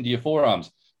knees into your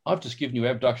forearms. I've just given you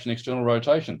abduction, external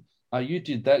rotation. You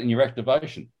did that in your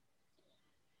activation.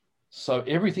 So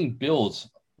everything builds.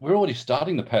 We're already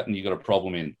starting the pattern you've got a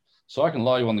problem in. So I can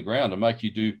lie you on the ground and make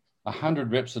you do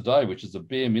 100 reps a day, which is the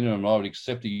bare minimum I would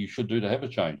accept that you should do to have a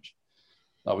change.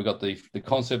 We've got the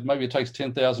concept, maybe it takes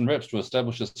 10,000 reps to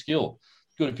establish a skill.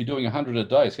 Good, if you're doing 100 a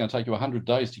day, it's going to take you 100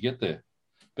 days to get there.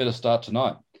 Better start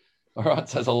tonight. All right,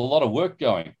 so there's a lot of work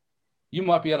going. You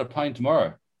might be out of pain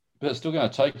tomorrow, but it's still going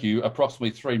to take you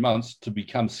approximately 3 months to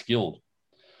become skilled.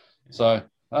 So,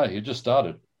 hey, you just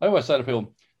started. I always say to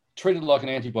people, treat it like an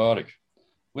antibiotic.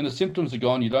 When the symptoms are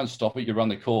gone, you don't stop it, you run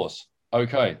the course.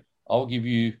 Okay, I'll give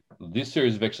you this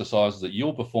series of exercises that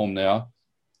you'll perform now.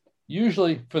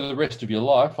 Usually for the rest of your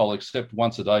life, I'll accept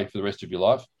once a day for the rest of your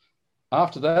life.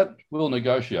 After that, we'll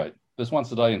negotiate. There's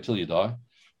once a day until you die.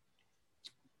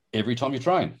 Every time you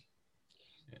train.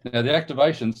 Now, the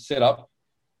activations set up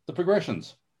the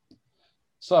progressions.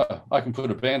 So I can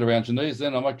put a band around your knees,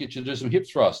 then I might get you to do some hip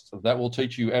thrusts. That will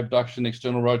teach you abduction,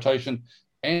 external rotation,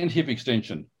 and hip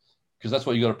extension, because that's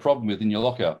what you got a problem with in your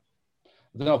lockout.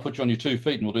 Then I'll put you on your 2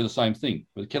 feet and we'll do the same thing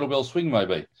with a kettlebell swing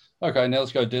maybe. Okay, now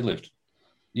let's go deadlift.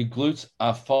 Your glutes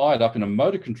are fired up in a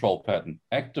motor control pattern,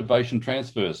 activation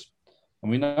transfers,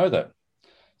 and we know that.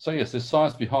 So yes, there's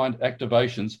science behind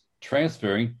activations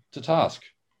transferring to task.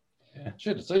 Yeah.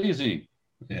 Shit, it's easy.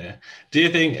 Yeah. Do you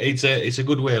think it's a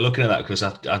good way of looking at that? Because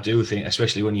I do think,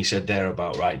 especially when you said there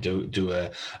about, right, do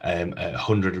a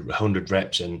 100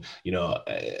 reps, and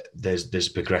there's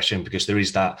progression, because there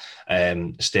is that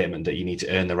statement that you need to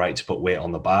earn the right to put weight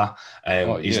on the bar.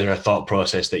 Is there a thought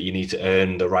process that you need to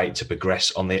earn the right to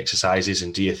progress on the exercises?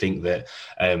 And do you think that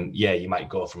you might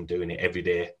go from doing it every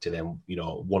day to then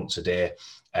once a day,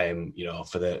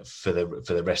 for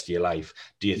the rest of your life?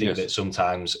 Do you think that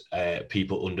sometimes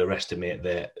people underestimate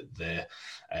the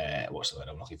what's the word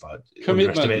I'm looking for?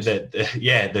 Commitment.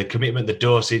 The commitment, the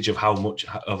dosage of how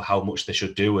much they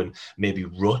should do, and maybe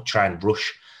try and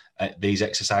rush these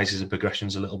exercises and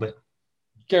progressions a little bit?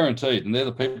 Guaranteed. And they're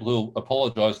the people who'll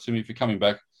apologise to me for coming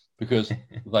back because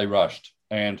they rushed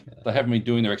and they haven't been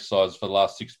doing their exercises for the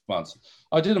last 6 months.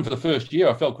 I did them for the first year.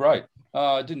 I felt great.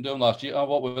 I didn't do them last year.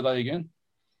 What were they again?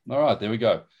 All right, there we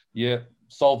go. Yeah,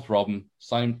 solved the problem.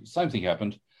 Same thing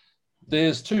happened.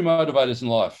 There's 2 motivators in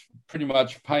life, pretty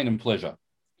much pain and pleasure.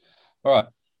 All right,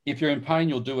 if you're in pain,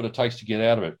 you'll do what it takes to get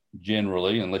out of it,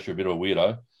 generally, unless you're a bit of a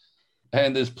weirdo.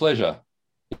 And there's pleasure.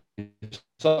 If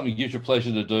something gives you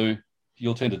pleasure to do,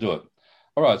 you'll tend to do it.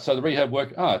 All right, so the rehab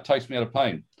work, it takes me out of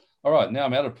pain. All right, now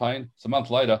I'm out of pain. It's a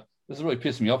month later. This is really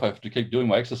pissing me off. I have to keep doing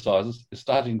my exercises.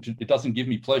 It doesn't give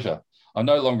me pleasure. I'm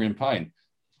no longer in pain.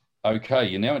 Okay,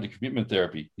 you're now into commitment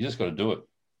therapy. You just got to do it.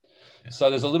 Yeah.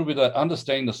 So there's a little bit of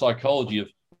understanding the psychology of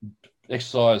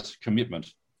exercise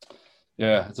commitment.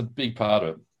 Yeah, it's a big part of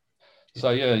it. So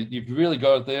yeah, you've really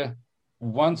got it there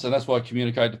once, and that's why I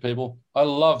communicate to people. I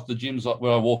love the gyms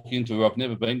where I walk into where I've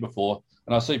never been before,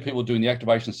 and I see people doing the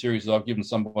activation series that I've given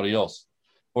somebody else,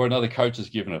 or another coach has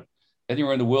given it.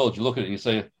 Anywhere in the world, you look at it and you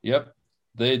say, yep,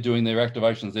 they're doing their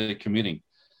activations, they're committing.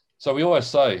 So we always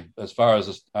say, as far as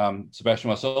Sebastian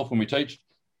and myself, when we teach,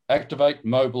 activate,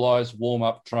 mobilize, warm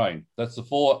up, train. That's the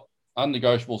 4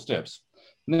 unnegotiable steps.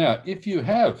 Now, if you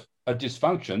have a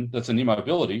dysfunction that's an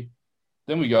immobility,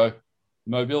 then we go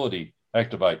mobility,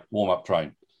 activate, warm up,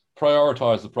 train.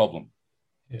 Prioritize the problem.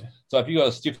 Yeah. So if you've got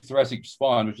a stiff thoracic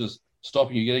spine, which is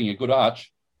stopping you getting a good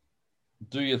arch,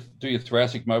 do your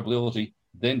thoracic mobility,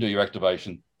 then do your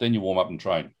activation, then you warm up and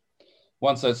train.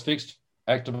 Once that's fixed,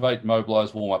 activate,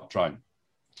 mobilize, warm up, train.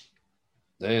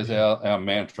 There's our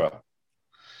mantra.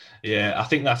 Yeah, I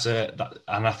think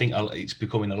and I think it's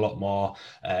becoming a lot more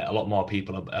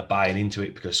people are buying into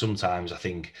it, because sometimes I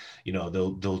think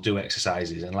they'll do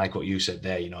exercises, and like what you said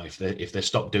there, if they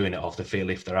stop doing it, or if they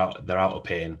feel if they're out of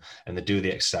pain and they do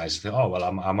the exercises, they think, oh well,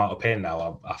 I'm out of pain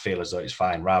now, I feel as though it's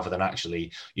fine, rather than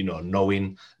actually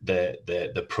knowing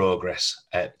the progress,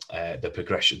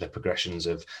 the progressions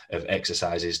of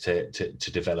exercises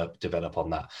to develop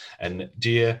on that. And do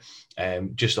you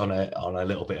just on a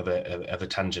little bit of a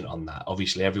tangent on that.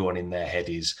 Obviously, everyone in their head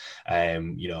is,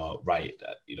 right,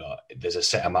 there's a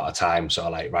set amount of time. So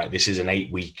like, right, this is an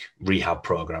 8-week rehab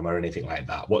program or anything like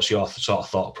that. What's your sort of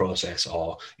thought process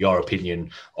or your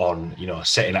opinion on,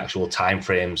 setting actual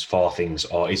timeframes for things?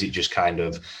 Or is it just kind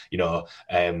of,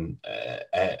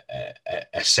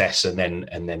 assess and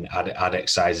then add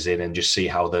exercises in and just see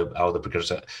how the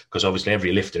progress, because obviously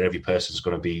every lifter, every person is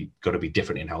going to be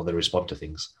different in how they respond to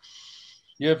things.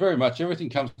 Yeah, very much. Everything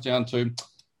comes down to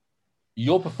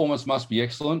your performance must be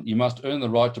excellent. You must earn the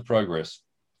right to progress.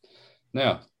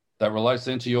 Now, that relates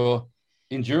then to your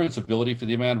endurance ability for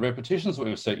the amount of repetitions that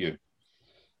we've set you.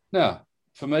 Now,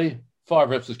 for me, 5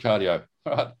 reps is cardio.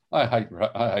 Right? I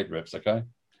hate reps, okay?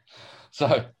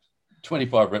 So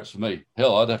 25 reps for me.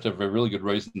 Hell, I'd have to have a really good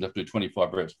reason to have to do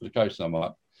 25 reps, but occasionally I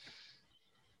might.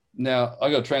 Now, I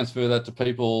got to transfer that to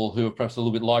people who are perhaps a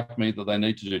little bit like me, that they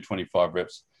need to do 25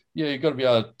 reps. Yeah, you've got to be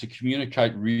able to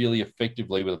communicate really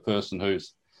effectively with a person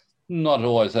who's not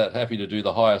always that happy to do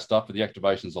the higher stuff, but the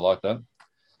activations are like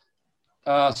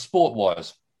that.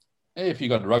 Sport-wise, if you've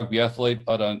got a rugby athlete,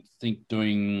 I don't think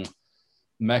doing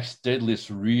max deadlifts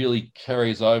really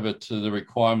carries over to the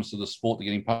requirements of the sport they're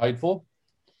getting paid for.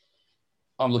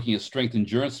 I'm looking at strength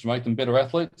endurance to make them better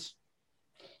athletes.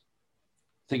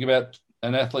 Think about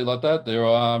an athlete like that. They're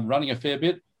running a fair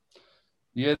bit.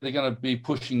 Yeah, they're going to be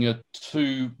pushing with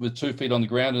 2 feet on the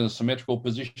ground in a symmetrical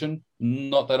position.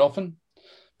 Not that often.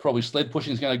 Probably sled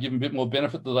pushing is going to give them a bit more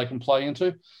benefit that they can play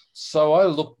into. So I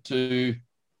look to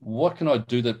what can I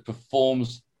do that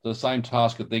performs the same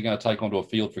task that they're going to take onto a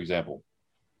field, for example.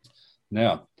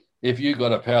 Now, if you've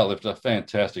got a powerlifter,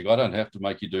 fantastic. I don't have to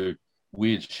make you do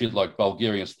weird shit like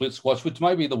Bulgarian split squats, which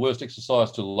may be the worst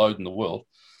exercise to load in the world.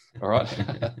 All right.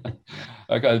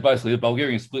 Okay, basically the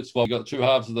Bulgarian split squat, you've got 2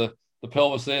 halves of the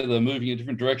pelvis there, they're moving in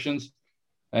different directions.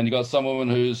 And you've got some woman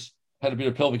who's had a bit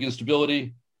of pelvic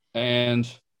instability and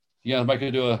make her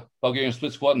do a Bulgarian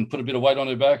split squat and put a bit of weight on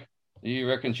her back. You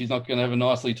reckon she's not going to have a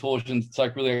nicely torsion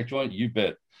sacroiliac joint? You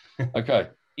bet. Okay.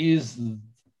 Is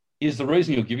the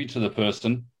reason you're giving to the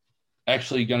person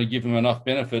actually going to give them enough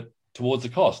benefit towards the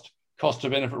cost to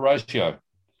benefit ratio?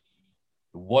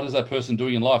 What is that person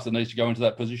doing in life that needs to go into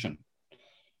that position?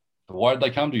 Why did they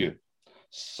come to you?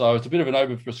 So it's a bit of an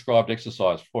overprescribed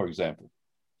exercise, for example,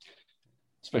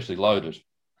 especially loaded.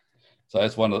 So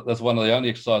that's one of the only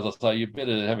exercises I say you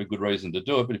better have a good reason to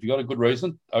do it. But if you've got a good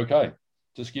reason, okay,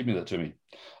 just give me that to me.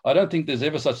 I don't think there's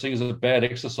ever such thing as a bad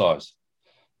exercise.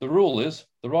 The rule is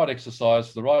the right exercise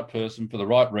for the right person for the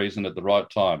right reason at the right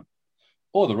time,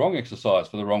 or the wrong exercise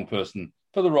for the wrong person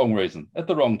for the wrong reason at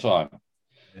the wrong time.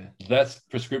 Yeah. That's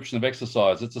prescription of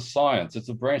exercise. It's a science. It's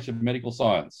a branch of medical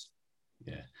science.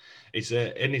 Yeah. It's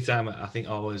anytime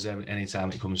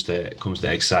it comes to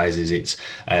exercises, it's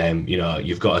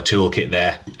you've got a toolkit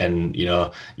there, and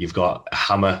you've got a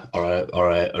hammer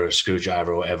or a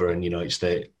screwdriver or whatever, and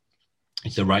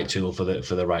it's the right tool for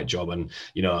the right job. And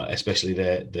especially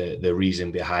the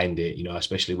reason behind it,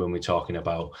 especially when we're talking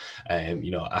about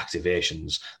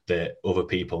activations that other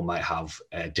people might have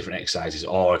different exercises,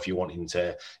 or if you're wanting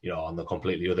to on the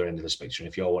completely other end of the spectrum,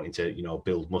 if you're wanting to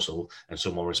build muscle and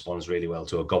someone responds really well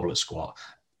to a goblet squat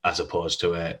as opposed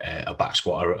to a back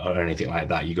squat or anything like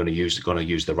that, you're going to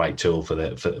use the right tool for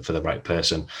the right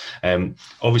person.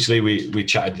 Obviously we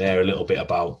chatted there a little bit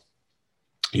about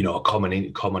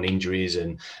common injuries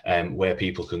and where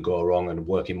people can go wrong and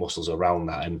working muscles around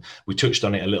that. And we touched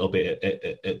on it a little bit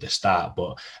at the start,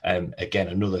 but again,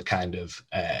 another kind of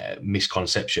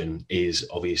misconception is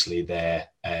obviously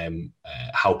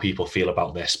how people feel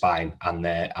about their spine and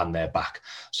their back.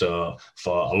 So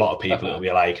for a lot of people, it'll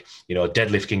be like,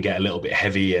 deadlift can get a little bit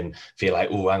heavy and feel like,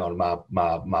 oh, hang on,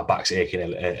 my back's aching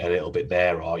a little bit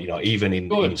there, or even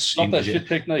in stop that shit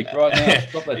technique right now.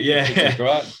 Stop that shit technique,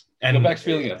 right? And your back's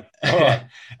feeling it. All right.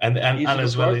 and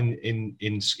as well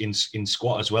in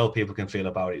squat as well, people can feel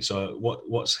about it. So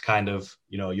what's kind of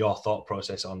your thought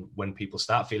process on when people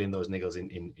start feeling those niggles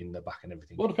in the back and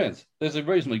everything? Well, it depends. There's a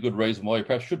reasonably good reason why you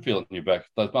perhaps should feel it in your back.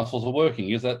 Those muscles are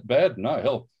working. Is that bad? No,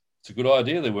 hell, it's a good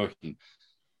idea they're working.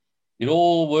 It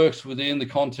all works within the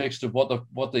context of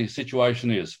what the situation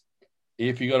is.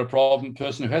 If you've got a person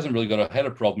who hasn't really had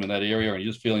a problem in that area and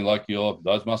you're just feeling like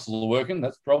those muscles are working,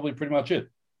 that's probably pretty much it.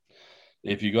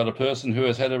 If you've got a person who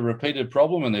has had a repeated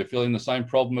problem and they're feeling the same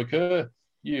problem occur,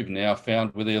 you've now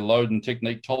found where their load and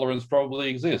technique tolerance probably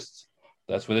exists.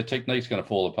 That's where their technique's going to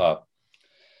fall apart.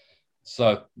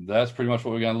 So that's pretty much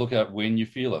what we're going to look at when you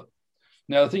feel it.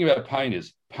 Now, the thing about pain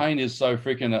is so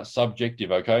freaking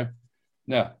subjective, okay?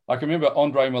 Now, I can remember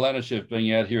Andrei Milanishev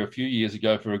being out here a few years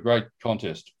ago for a great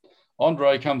contest.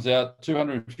 Andrei comes out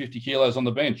 250 kilos on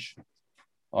the bench.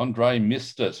 Andre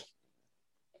missed it.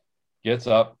 Gets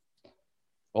up.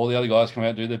 All the other guys come out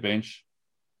and do their bench.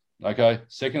 Okay,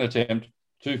 second attempt,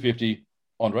 250.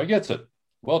 Andre gets it.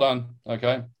 Well done.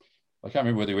 Okay. I can't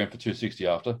remember whether he went for 260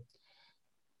 after.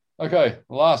 Okay,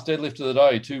 last deadlift of the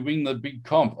day. To win the big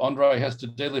comp, Andre has to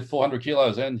deadlift 400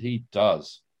 kilos, and he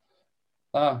does.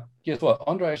 Guess what?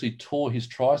 Andre actually tore his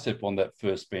tricep on that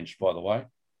first bench, by the way.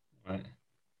 Right.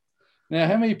 Now,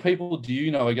 how many people do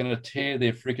you know are going to tear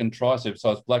their freaking tricep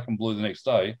so it's black and blue the next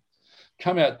day,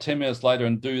 come out 10 minutes later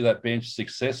and do that bench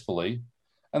successfully,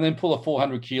 and then pull a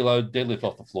 400 kilo deadlift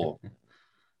off the floor?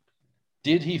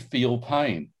 Did he feel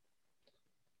pain?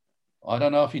 I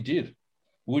don't know if he did.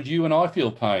 Would you and I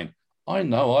feel pain? I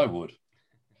know I would.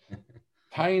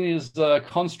 Pain is the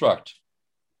construct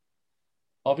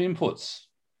of inputs.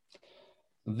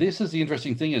 This is the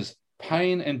interesting thing, is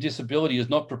pain and disability is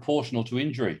not proportional to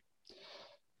injury.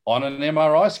 On an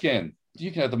MRI scan,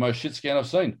 you can have the most shit scan I've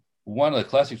seen. One of the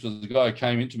classics was the guy who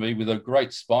came into me with a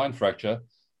great spine fracture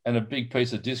and a big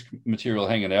piece of disc material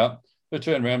hanging out, who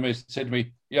turned around and said to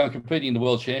me, yeah, I'm competing in the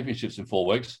World Championships in 4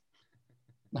 weeks.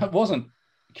 That wasn't,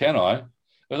 can I? It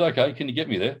was, okay, can you get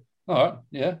me there? All right,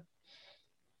 yeah.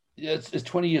 It's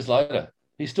 20 years later.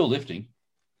 He's still lifting.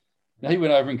 Now, he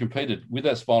went over and competed with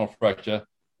that spinal fracture,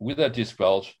 with that disc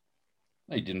bulge.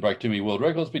 He didn't break too many world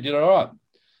records, but he did all right.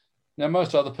 Now,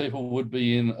 most other people would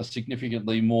be in a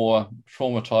significantly more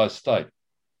traumatized state.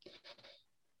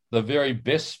 The very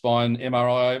best spine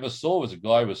MRI I ever saw was a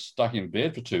guy who was stuck in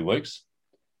bed for 2 weeks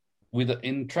with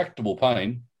intractable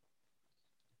pain.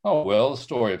 Oh, well, the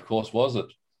story, of course, was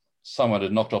that someone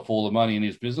had knocked off all the money in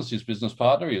his business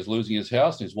partner. He was losing his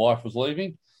house, and his wife was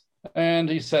leaving. And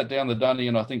he sat down the dunny,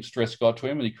 and I think stress got to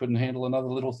him, and he couldn't handle another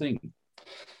little thing.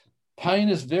 Pain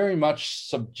is very much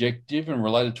subjective and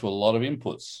related to a lot of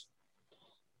inputs.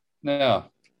 Now,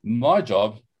 my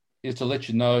job is to let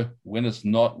you know when it's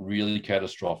not really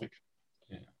catastrophic.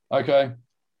 Yeah. Okay,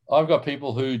 I've got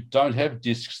people who don't have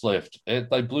discs left.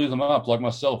 They blew them up, like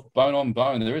myself, bone on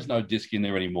bone. There is no disc in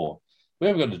there anymore. We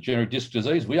haven't got a degenerative disc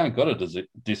disease. We ain't got a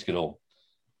disc at all.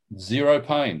 Zero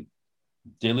pain.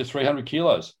 Deadlift 300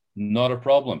 kilos. Not a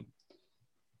problem.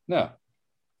 Now,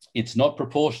 it's not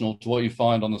proportional to what you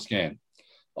find on the scan.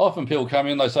 Often people come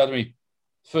in, they say to me,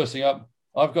 first thing up,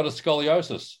 I've got a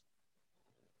scoliosis.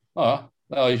 Oh,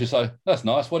 I usually say, that's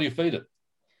nice. What do you feed it?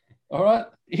 All right.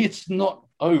 It's not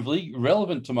overly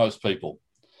relevant to most people.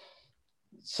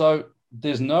 So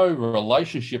there's no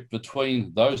relationship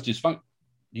between those dysfunctions.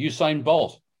 Usain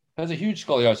Bolt has a huge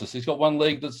scoliosis. He's got one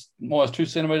leg that's almost 2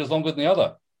 centimeters longer than the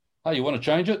other. Hey, you want to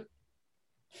change it?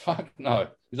 Fuck no.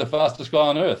 He's the fastest guy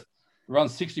on earth.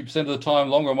 Runs 60% of the time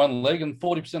longer on one leg and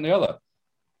 40% on the other.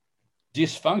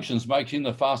 Dysfunctions make him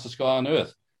the fastest guy on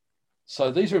earth.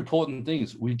 So these are important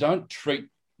things. We don't treat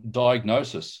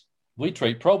diagnosis. We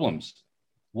treat problems.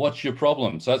 What's your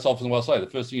problem? So that's often what I say. The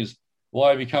first thing is, why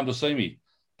have you come to see me?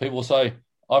 People say,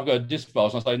 I've got a disc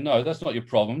bulge. And I say, no, that's not your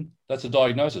problem. That's a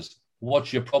diagnosis.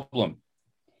 What's your problem?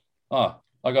 I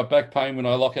got back pain when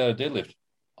I lock out a deadlift.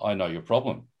 I know your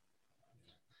problem.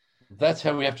 That's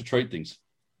how we have to treat things.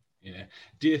 Yeah.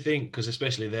 Do you think, because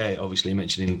especially there, obviously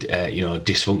mentioning,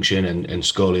 dysfunction and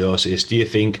scoliosis, do you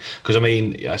think, because I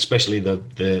mean, especially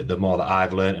the more that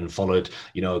I've learned and followed,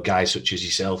 guys such as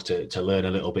yourself to learn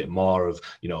a little bit more of,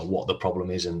 what the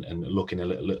problem is and looking a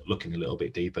little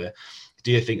bit deeper.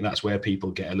 Do you think that's where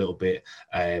people get a little bit,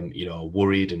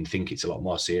 worried and think it's a lot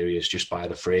more serious just by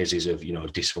the phrases of,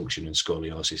 dysfunction and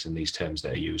scoliosis and these terms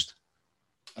that are used?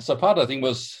 So part of the thing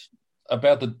was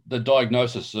about the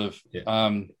diagnosis of,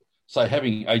 say,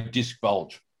 having a disc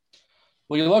bulge.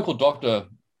 Well, your local doctor,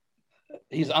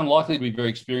 he's unlikely to be very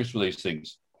experienced with these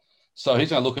things. So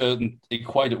he's going to look at it and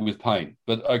equate it with pain.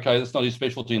 But, okay, that's not his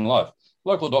specialty in life.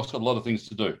 Local doc's got a lot of things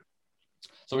to do.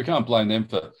 So we can't blame them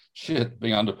for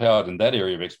being underpowered in that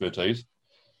area of expertise.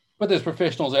 But there's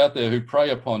professionals out there who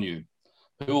prey upon you,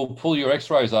 who will pull your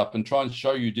x-rays up and try and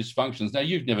show you dysfunctions. Now,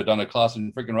 you've never done a class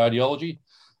in freaking radiology,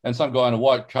 and some guy in a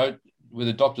white coat with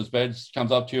a doctor's badge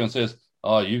comes up to you and says,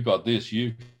 oh, you've got this,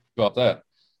 you've got that.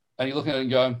 And you're looking at it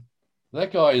and going,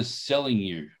 that guy is selling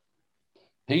you.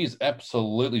 He's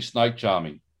absolutely snake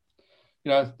charming.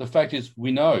 The fact is,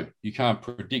 we know you can't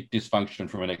predict dysfunction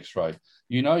from an x-ray.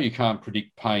 You know you can't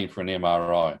predict pain for an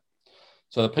MRI.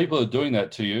 So the people who are doing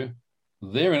that to you,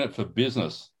 they're in it for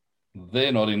business.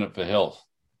 They're not in it for health.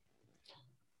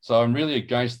 So I'm really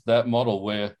against that model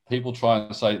where people try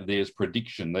and say there's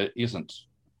prediction. There isn't.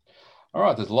 All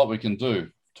right, there's a lot we can do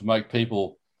to make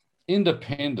people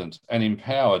independent and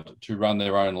empowered to run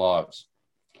their own lives.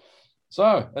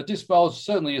 So a disc bulge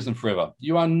certainly isn't forever.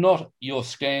 You are not your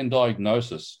scan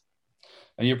diagnosis.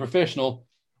 And your professional,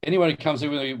 anyone who comes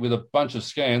in with a bunch of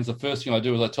scans, the first thing I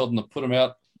do is I tell them to put them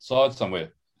outside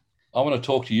somewhere. I want to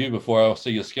talk to you before I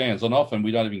see your scans. And often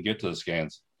we don't even get to the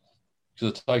scans because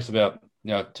it takes about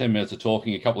 10 minutes of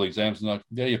talking, a couple of exams, and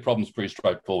your problem's pretty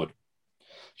straightforward.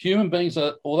 Human beings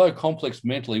are, although complex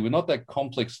mentally, we're not that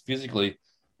complex physically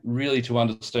really to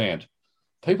understand.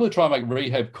 People who try and make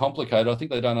rehab complicated, I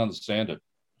think they don't understand it.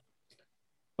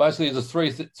 Basically, there's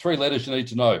three letters you need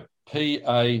to know, P,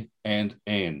 A, and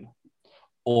N,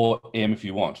 or M if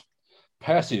you want.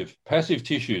 Passive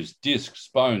tissues, discs,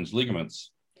 bones,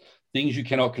 ligaments, things you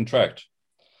cannot contract.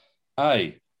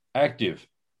 A, active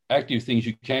things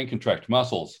you can contract,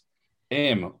 muscles.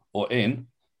 M or N,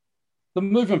 the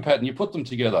movement pattern, you put them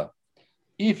together.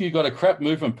 If you've got a crap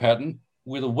movement pattern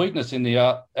with a weakness in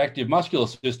the active muscular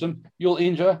system, you'll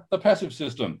injure the passive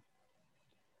system.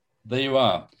 There you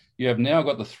are. You have now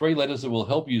got the three letters that will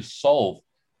help you solve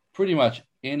pretty much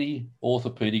any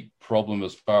orthopedic problem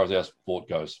as far as our sport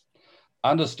goes.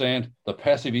 Understand the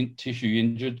passive tissue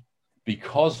injured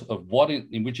because of what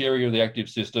in which area of the active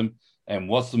system and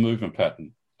what's the movement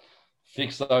pattern.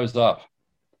 Fix those up.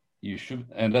 You should,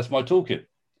 and that's my toolkit.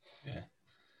 Yeah.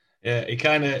 Yeah,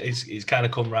 it's kind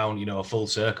of come round, full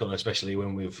circle, especially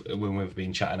when we've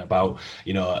been chatting about,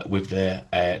 with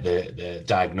the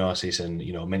diagnosis and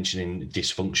mentioning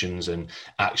dysfunctions and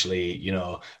actually,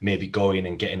 maybe going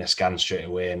and getting a scan straight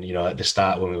away. And at the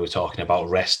start when we were talking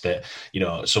about rest, that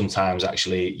sometimes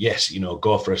actually yes,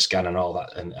 go for a scan and all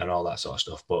that and all that sort of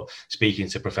stuff. But speaking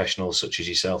to professionals such as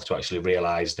yourself to actually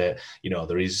realise that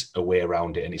there is a way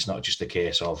around it, and it's not just a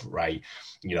case of right.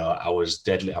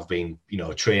 I've been,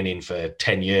 training for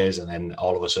 10 years and then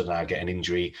all of a sudden I get an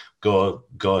injury, go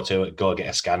get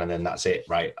a scan and then that's it,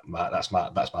 right? That's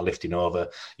my lifting over.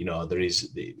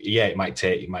 It might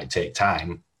take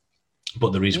time,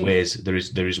 but there is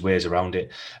ways around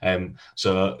it.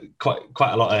 So quite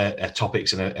a lot of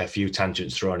topics and a few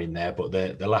tangents thrown in there. But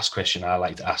the last question I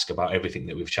like to ask about everything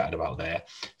that we've chatted about there,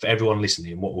 for everyone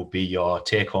listening, what would be your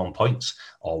take-home points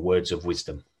or words of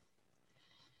wisdom?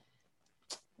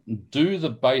 Do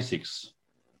the basics.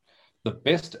 The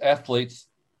best athletes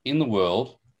in the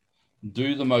world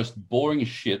do the most boring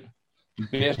shit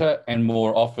better and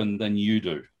more often than you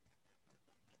do.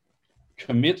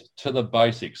 Commit to the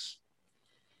basics.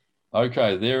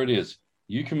 Okay, there it is.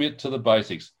 You commit to the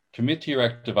basics. Commit to your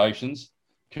activations.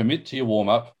 Commit to your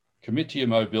warm-up. Commit to your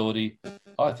mobility.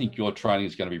 I think your training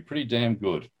is going to be pretty damn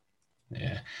good.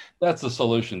 Yeah. That's the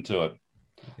solution to it.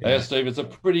 Yeah. Steve,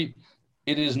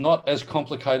 it is not as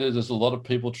complicated as a lot of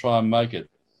people try and make it.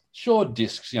 Sure,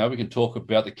 discs, we can talk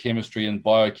about the chemistry and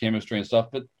biochemistry and stuff,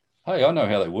 but hey, I know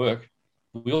how they work.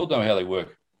 We all know how they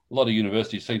work. A lot of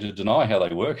universities seem to deny how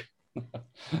they work.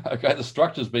 Okay, the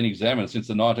structure's been examined since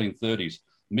the 1930s.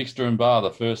 Mixter and Barr,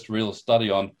 the first real study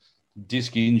on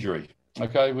disc injury.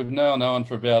 Okay, we've now known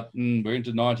for about, we're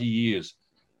into 90 years.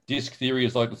 Disc theory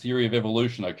is like the theory of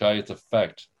evolution, okay? It's a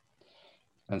fact.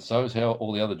 And so is how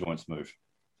all the other joints move.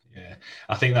 Yeah,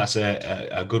 I think that's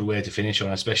a good way to finish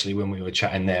on, especially when we were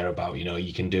chatting there about,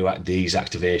 you can do these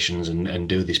activations and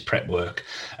do this prep work,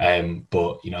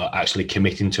 but, actually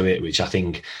committing to it, which I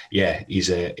think,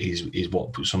 is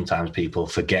what sometimes people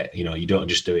forget. You don't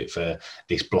just do it for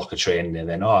this block of training and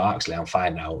then, actually I'm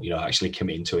fine now, actually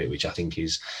committing to it, which I think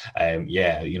is, a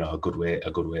good way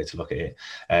to look at it.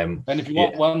 And if you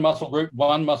want one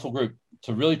muscle group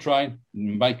to really train,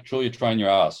 make sure you train your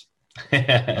ass.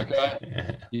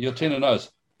 Okay, your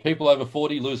tendinous. People over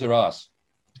 40 lose their ass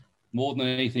more than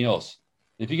anything else.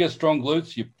 If you get strong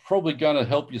glutes, you're probably going to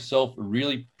help yourself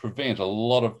really prevent a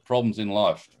lot of problems in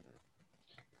life.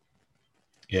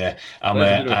 Yeah, I'm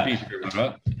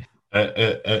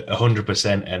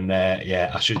 100%, and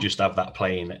I should just have that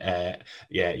playing.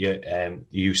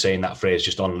 You saying that phrase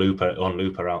just on loop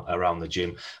around the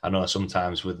gym. I know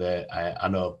sometimes with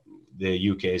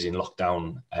the UK is in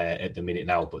lockdown at the minute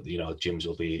now, but gyms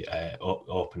will be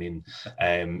opening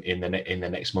in the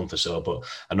next month or so. But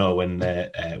I know when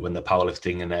the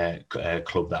powerlifting and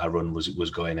club that I run was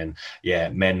going, and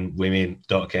men, women,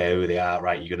 don't care who they are.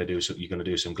 Right, you're gonna do some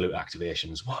glute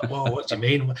activations. What do you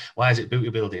mean? Why is it booty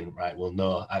building? Right, well,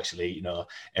 no, actually,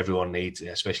 everyone needs,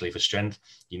 especially for strength,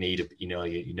 you need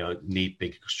need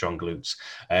big, strong glutes.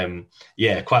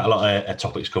 Quite a lot of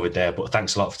topics covered there. But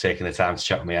thanks a lot for taking the time to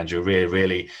chat with me, Andrew.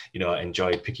 Really,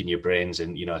 enjoyed picking your brains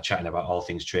and, chatting about all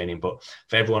things training. But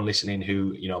for everyone listening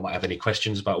who, might have any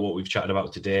questions about what we've chatted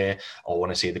about today or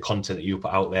want to see the content that you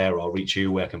put out there or reach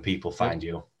you, where can people find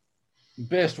you?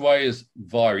 Best way is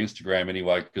via Instagram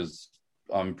anyway, because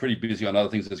I'm pretty busy on other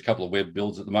things. There's a couple of web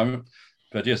builds at the moment.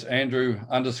 But yes, Andrew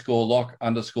 _Lock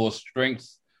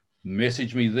 _strength.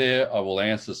 message me there. I will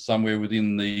answer somewhere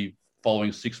within the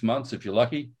following 6 months if you're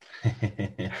lucky.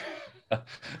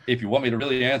 If you want me to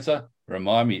really answer,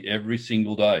 remind me every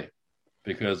single day,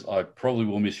 because I probably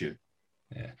will miss you.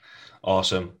 Yeah.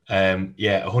 Awesome.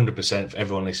 100% for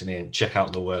everyone listening. Check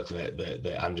out the work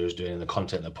that Andrew's doing and the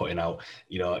content they're putting out.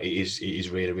 It is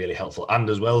really, really helpful. And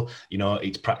as well,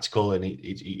 it's practical and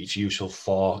it's useful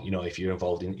for, if you're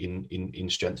involved in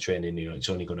strength training, it's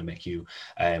only going to make you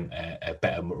a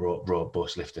better,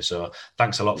 robust lifter. So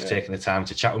thanks a lot for taking the time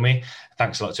to chat with me.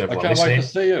 Thanks a lot to everyone listening. I can't wait to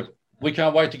see you. We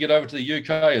can't wait to get over to the UK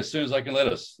as soon as they can let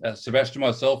us. Sebastian and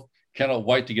myself cannot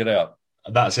wait to get out.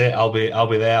 That's it. I'll be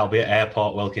there. I'll be at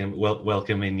airport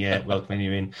welcoming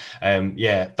you in.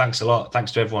 Thanks a lot.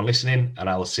 Thanks to everyone listening, and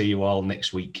I will see you all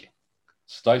next week.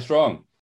 Stay strong.